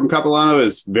Barolo from Capolano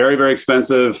is very, very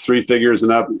expensive, 3 figures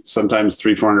and up, sometimes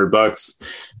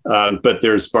 $300-400. But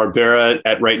there's Barbera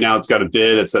right now. It's got a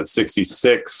bid. It's at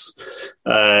 66.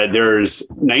 There's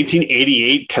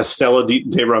 1988 Castello di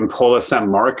Rampolla San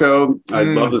Marco. I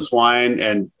love this wine,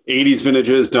 and 80s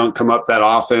vintages don't come up that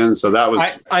often. So that was,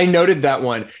 I noted that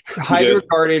one. Highly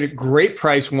regarded, great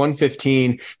price,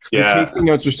 $115. The tasting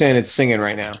notes are saying it's singing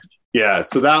right now. Yeah.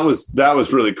 So that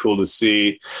was really cool to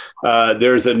see.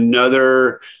 There's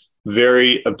another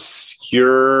very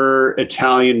obscure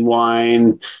Italian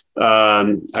wine.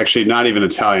 Actually, not even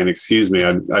Italian. Excuse me.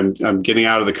 I'm getting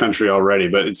out of the country already,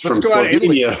 but it's from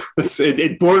Slovenia.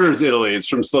 It borders Italy. It's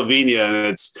from Slovenia, and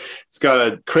it's got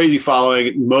a crazy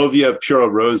following. Movia Puro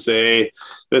Rosé.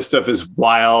 This stuff is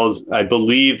wild. I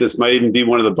believe this might even be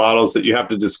one of the bottles that you have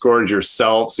to disgorge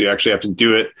yourself. So you actually have to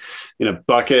do it in a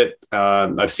bucket.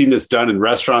 I've seen this done in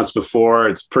restaurants before.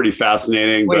 It's pretty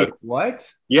fascinating. Wait, what?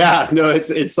 Yeah, no,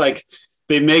 it's like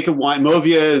they make a wine.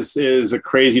 Movia is a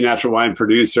crazy natural wine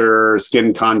producer,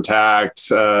 skin contact,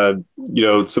 some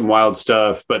wild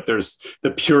stuff. But there's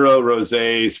the Puro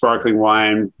Rosé sparkling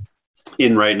wine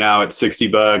in right now at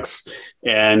 $60.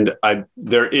 And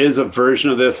there is a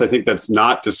version of this, I think, that's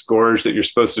not disgorged, that you're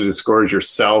supposed to disgorge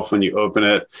yourself when you open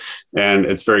it. And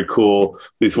it's very cool.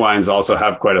 These wines also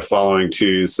have quite a following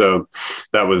too. So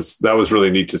that was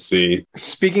really neat to see.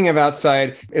 Speaking of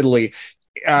outside Italy,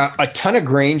 a ton of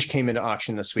Grange came into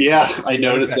auction this week. Yeah, I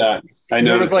noticed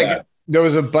that. There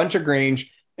was a bunch of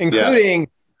Grange, including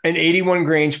an 81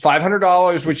 Grange,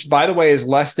 $500, which, by the way, is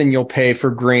less than you'll pay for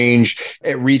Grange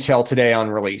at retail today on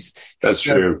release. That's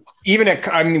true. Even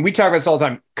we talk about this all the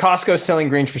time. Costco selling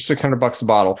Grange for $600 a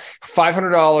bottle,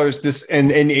 $500. This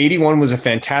and 81 was a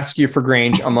fantastic year for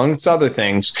Grange, amongst other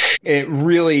things. It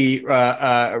really,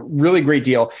 really great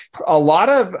deal. A lot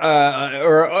of,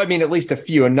 at least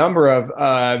a number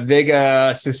of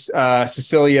Vega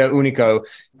Sicilia Unico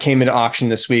came into auction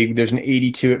this week. There's an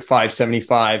 82 at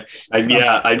 $575.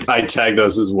 I tagged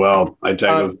those as well.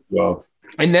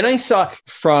 And then I saw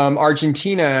from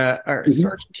Argentina,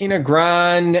 Argentina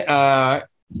Gran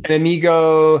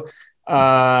Enemigo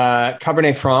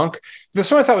Cabernet Franc. This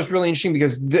one I thought was really interesting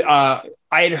because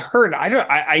I had heard,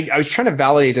 I was trying to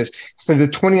validate this. So the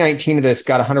 2019 of this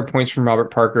got 100 points from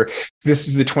Robert Parker. This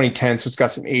is the 2010, so it's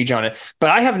got some age on it.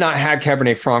 But I have not had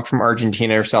Cabernet Franc from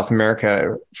Argentina or South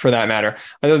America, for that matter.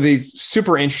 I thought it'd be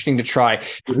super interesting to try.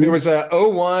 Mm-hmm. There was a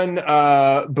 01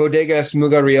 Bodegas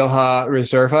Muga Rioja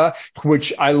Reserva,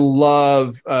 which I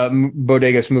love.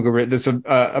 Bodegas Muga. There's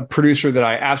a producer that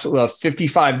I absolutely love.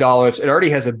 $55. It already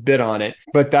has a bid on it,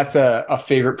 but that's a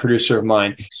favorite producer of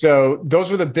mine. So those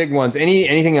were the big ones.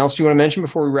 Anything else you want to mention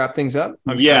before we wrap things up?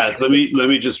 Let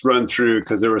me just run through,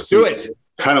 because there were some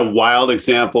kind of wild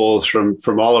examples from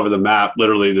all over the map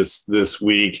literally this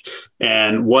week.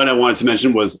 And one I wanted to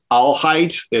mention was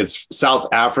Alheit. It's South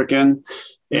African,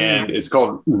 and it's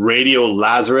called Radio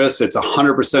Lazarus. It's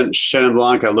 100% Chenin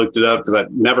Blanc. I looked it up because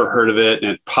I'd never heard of it,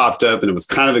 and it popped up, and it was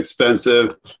kind of expensive.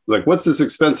 I was like, what's this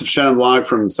expensive Chenin Blanc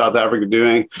from South Africa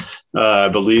doing? I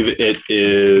believe it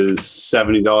is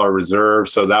 $70 reserve.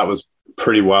 So that was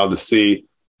pretty wild to see.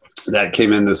 That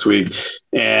came in this week,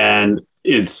 and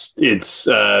it's looks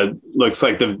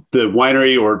like the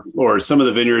winery or some of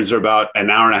the vineyards are about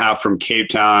an hour and a half from Cape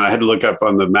Town. I had to look up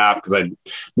on the map because I had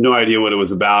no idea what it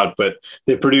was about, but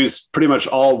they produce pretty much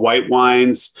all white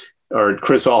wines, or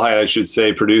Chris Alheit, I should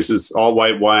say, produces all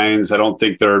white wines. I don't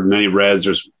think there are many reds.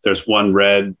 There's one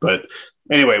red, but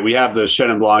anyway, we have the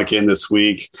Chenin Blanc in this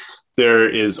week. There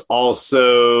is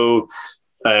also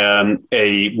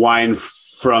a wine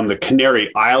from the Canary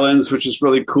Islands, which is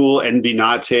really cool.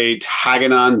 Envinate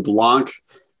Taganon Blanc.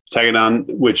 Taganon,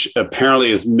 which apparently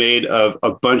is made of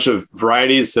a bunch of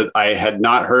varieties that I had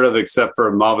not heard of except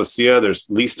for Malvasia. There's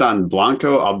Listan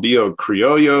Blanco, Albio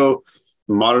Criollo,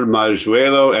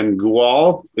 Marmajuelo, and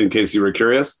Gual, in case you were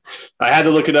curious. I had to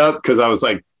look it up because I was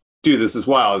like, dude, this is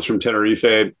wild. It's from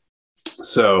Tenerife.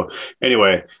 So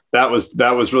anyway, that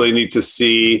was really neat to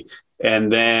see.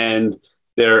 And then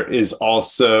there is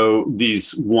also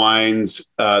these wines.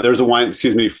 There's a wine,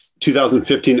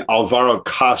 2015 Alvaro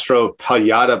Castro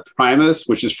Palhada Primus,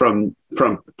 which is from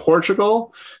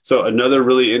Portugal. So another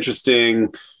really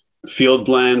interesting field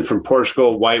blend from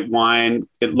Portugal, white wine.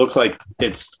 It looked like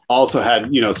it's also had,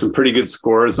 some pretty good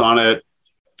scores on it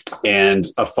and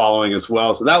a following as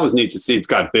well. So that was neat to see. It's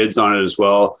got bids on it as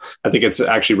well. I think it's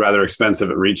actually rather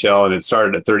expensive at retail, and it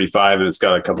started at 35 and it's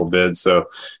got a couple bids. So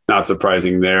not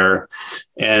surprising there.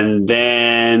 And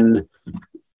then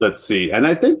let's see. And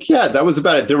I think, that was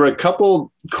about it. There were a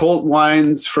couple cult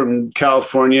wines from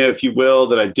California, if you will,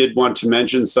 that I did want to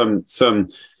mention. Some,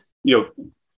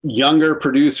 younger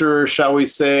producer, shall we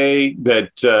say,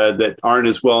 that aren't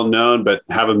as well known but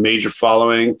have a major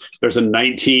following. There's a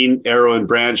 19 Arrow and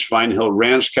Branch Vine Hill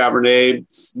Ranch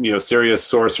Cabernet, serious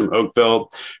source from Oakville.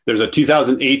 There's a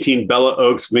 2018 Bella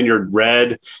Oaks Vineyard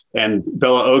Red, and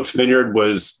Bella Oaks Vineyard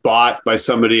was bought by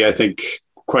somebody, I think,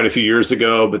 quite a few years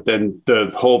ago, but then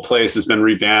the whole place has been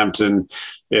revamped and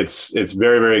it's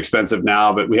very, very expensive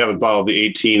now, but we have a bottle of the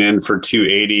 18 in for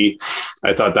 $280.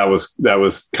 I thought that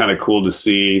was kind of cool to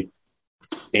see.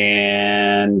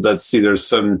 And let's see, there's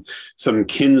some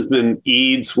Kinsman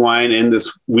Eads wine in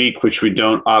this week, which we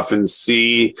don't often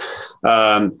see.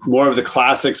 More of the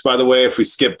classics, by the way. If we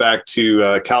skip back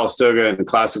to Calistoga and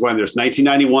classic wine, there's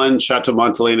 1991 Chateau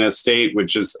Montelena Estate,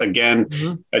 which is, again,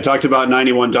 I talked about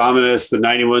 91 Dominus. The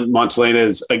 91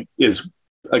 Montelena is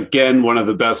again one of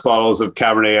the best bottles of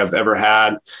Cabernet I've ever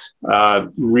had.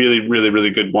 Really, really, really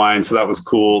good wine. So that was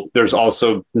cool. There's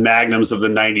also magnums of the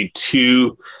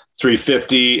 92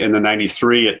 350 and the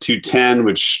 93 at 210,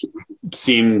 which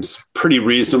seems pretty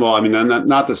reasonable. I mean,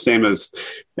 not the same as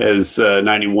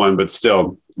 91, but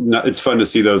still, it's fun to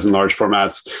see those in large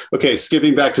formats. Okay,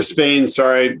 skipping back to Spain.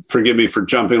 Sorry, forgive me for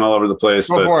jumping all over the place.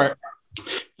 But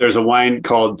there's a wine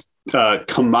called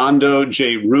Comando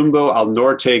J Rumbo Al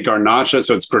Norte Garnacha.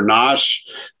 So it's Grenache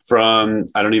from,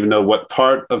 I don't even know what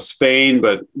part of Spain,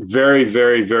 but very,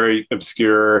 very, very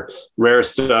obscure, rare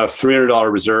stuff, $300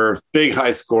 reserve, big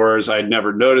high scores. I'd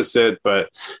never noticed it, but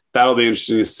that'll be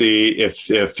interesting to see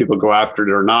if people go after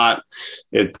it or not.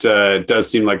 It does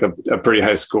seem like a pretty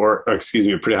high score, or excuse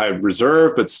me, a pretty high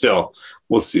reserve, but still,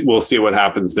 we'll see what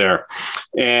happens there.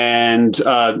 And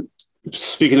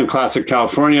speaking of classic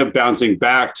California, bouncing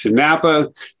back to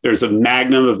Napa, there's a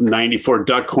Magnum of 94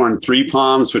 Duckhorn 3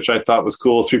 Palms, which I thought was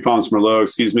cool. 3 Palms Merlot,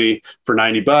 excuse me, for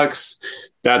 $90.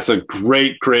 That's a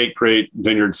great, great, great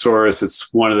vineyard source.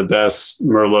 It's one of the best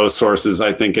Merlot sources,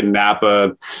 I think, in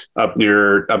Napa, up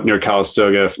near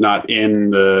Calistoga, if not in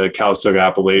the Calistoga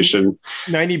appellation.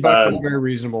 $90 is very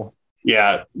reasonable.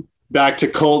 Yeah. Back to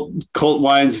cult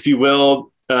wines, if you will.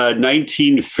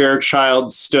 19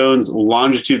 Fairchild Stones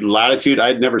Longitude Latitude.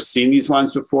 I'd never seen these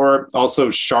wines before. Also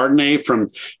Chardonnay from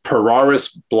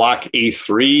Pararis Block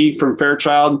A3 from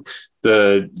Fairchild.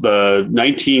 The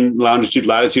 19 Longitude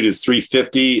Latitude is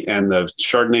 350 and the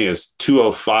Chardonnay is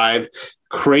 205.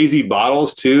 Crazy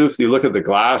bottles too. If you look at the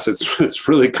glass, it's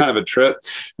really kind of a trip.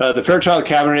 The Fairchild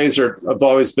Cabernets have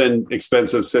always been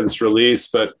expensive since release,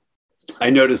 but I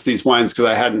noticed these wines because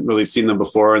I hadn't really seen them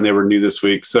before and they were new this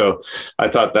week. So I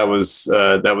thought that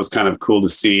was kind of cool to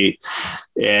see.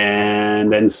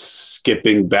 And then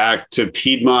skipping back to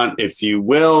Piedmont, if you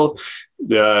will,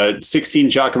 the 16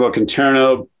 Giacomo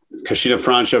Conterno, Cascina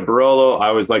Francia Barolo. I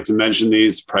always like to mention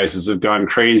these. Prices have gone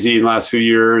crazy in the last few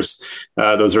years.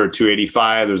 Those are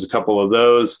 $285. There's a couple of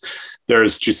those.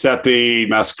 There's Giuseppe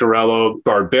Mascarello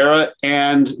Barbera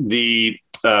and the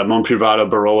Monprivado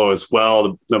Barolo as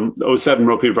well. The 07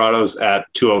 Monprivados at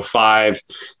 205,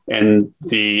 and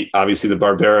obviously the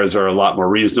Barberas are a lot more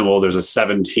reasonable. There's a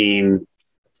 17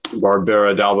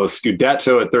 Barbera d'Alba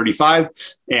Scudetto at 35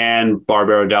 and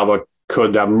Barbera d'Alba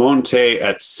Codamonte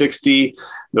at 60.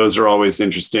 Those are always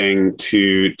interesting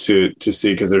to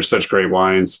see because they're such great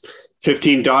wines.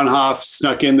 15 Donhoff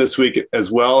snuck in this week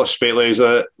as well.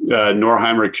 Spätlese,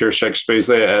 Norheimer Kirschek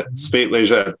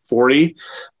Spätlese at 40.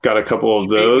 Got a couple of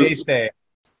those.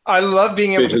 I love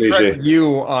being able to correct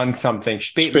you on something.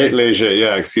 Spätlese,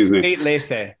 yeah, excuse me.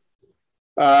 Spätlese.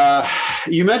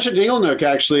 You mentioned Inglenook,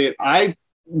 actually. I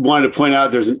wanted to point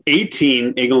out there's an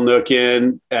 18 Inglenook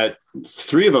in at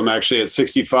 3 of them actually at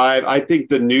 65. I think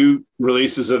the new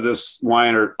releases of this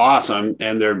wine are awesome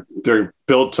and they're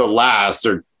built to last.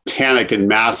 They're tannic and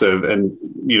massive. And,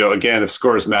 again, if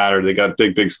scores matter, they got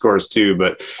big scores too.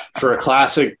 But for a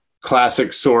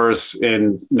classic source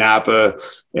in Napa,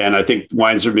 and I think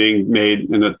wines are being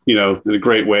made in a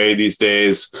great way these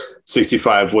days.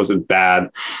 65 wasn't bad.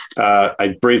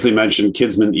 I briefly mentioned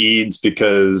Kinsman Eads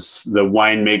because the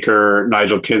winemaker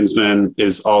Nigel Kinsman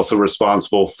is also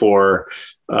responsible for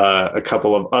a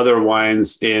couple of other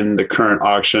wines in the current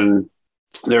auction.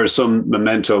 There's some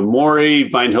Memento Mori,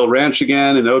 Vine Hill Ranch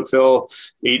again in Oakville,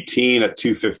 18 at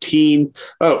 215.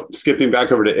 Oh, skipping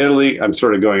back over to Italy. I'm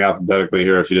sort of going alphabetically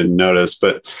here if you didn't notice,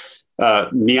 but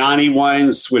Miani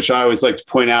wines, which I always like to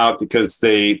point out because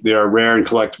they are rare and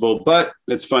collectible, but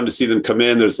it's fun to see them come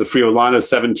in. There's the Friulano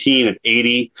 17 at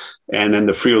 80, and then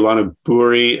the Friulano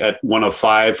Buri at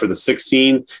 105 for the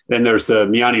 16. Then there's the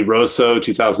Miani Rosso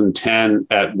 2010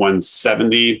 at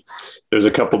 170. There's a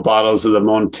couple bottles of the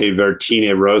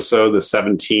Montevertine Rosso, the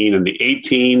 17 and the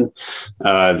 18.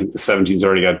 I think the 17's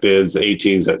already got bids. The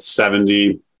 18's at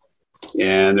 70.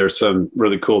 And there's some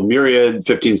really cool Myriad,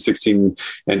 15, 16,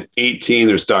 and 18.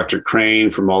 There's Dr. Crane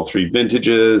from all 3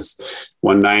 vintages,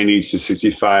 190,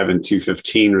 265, and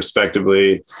 215,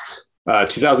 respectively.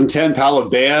 2010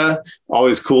 Palavea,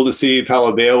 always cool to see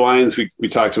Palavea wines. We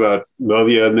talked about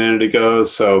Movia a minute ago.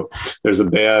 So there's a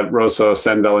Bea Rosso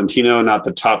San Valentino, not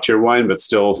the top tier wine, but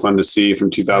still fun to see from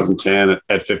 2010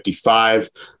 at 55.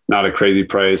 Not a crazy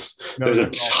price. There's a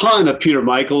ton of Peter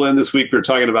Michael in this week. We were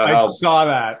talking about how I saw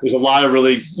that. There's a lot of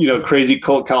really, crazy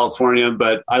cult California,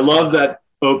 but I love that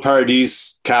Au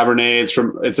Paradis Cabernet.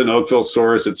 It's an Oakville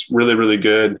source. It's really, really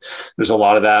good. There's a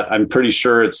lot of that. I'm pretty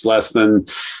sure it's less than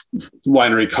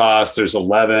winery cost. There's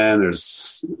 11,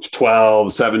 there's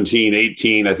 12, 17,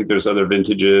 18. I think there's other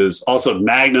vintages. Also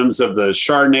magnums of the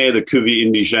Chardonnay, the Cuvée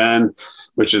Indigène,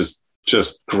 which is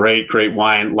just great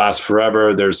wine, lasts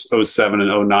forever. There's 07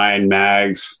 and 09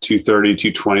 mags, 230,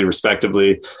 220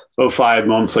 respectively. 05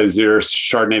 Montplaisir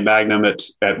Chardonnay Magnum at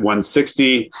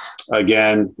 160.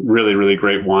 Again, really, really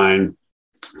great wine.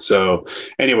 So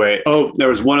anyway, there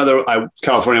was one other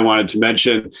California I wanted to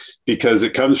mention because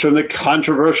it comes from the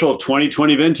controversial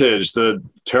 2020 vintage, the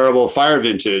terrible fire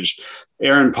vintage.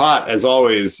 Aaron Pott, as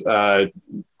always,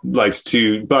 likes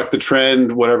to buck the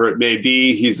trend, whatever it may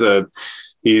be.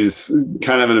 He's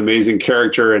kind of an amazing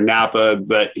character in Napa,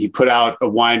 but he put out a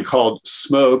wine called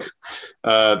Smoke,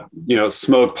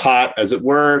 smoke pot, as it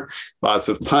were. Lots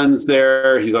of puns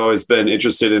there. He's always been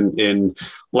interested in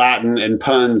Latin and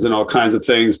puns and all kinds of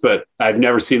things, but I've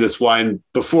never seen this wine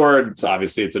before.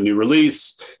 It's a new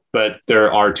release, but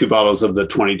there are 2 bottles of the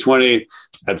 2020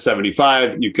 at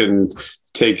 $75. You can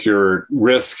take your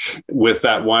risk with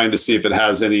that wine to see if it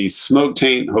has any smoke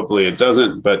taint. Hopefully it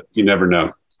doesn't, but you never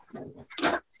know.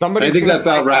 I think that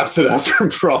about wraps it up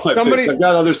for all my picks. I've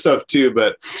got other stuff too,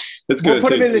 but it's good. We'll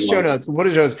put them in the show notes. What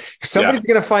is yours? Somebody's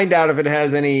going to find out if it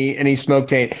has any smoke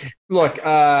taint. Look,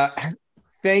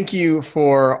 thank you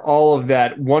for all of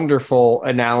that wonderful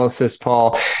analysis,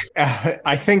 Paul.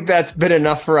 I think that's been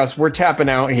enough for us. We're tapping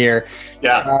out here.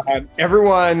 Yeah.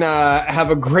 Everyone,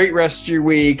 have a great rest of your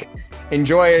week.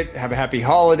 Enjoy it. Have a happy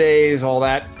holidays, all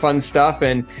that fun stuff,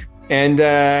 and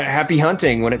happy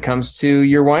hunting when it comes to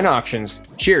your wine auctions.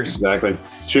 Cheers. Exactly.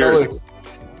 Cheers.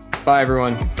 Bye,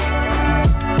 everyone.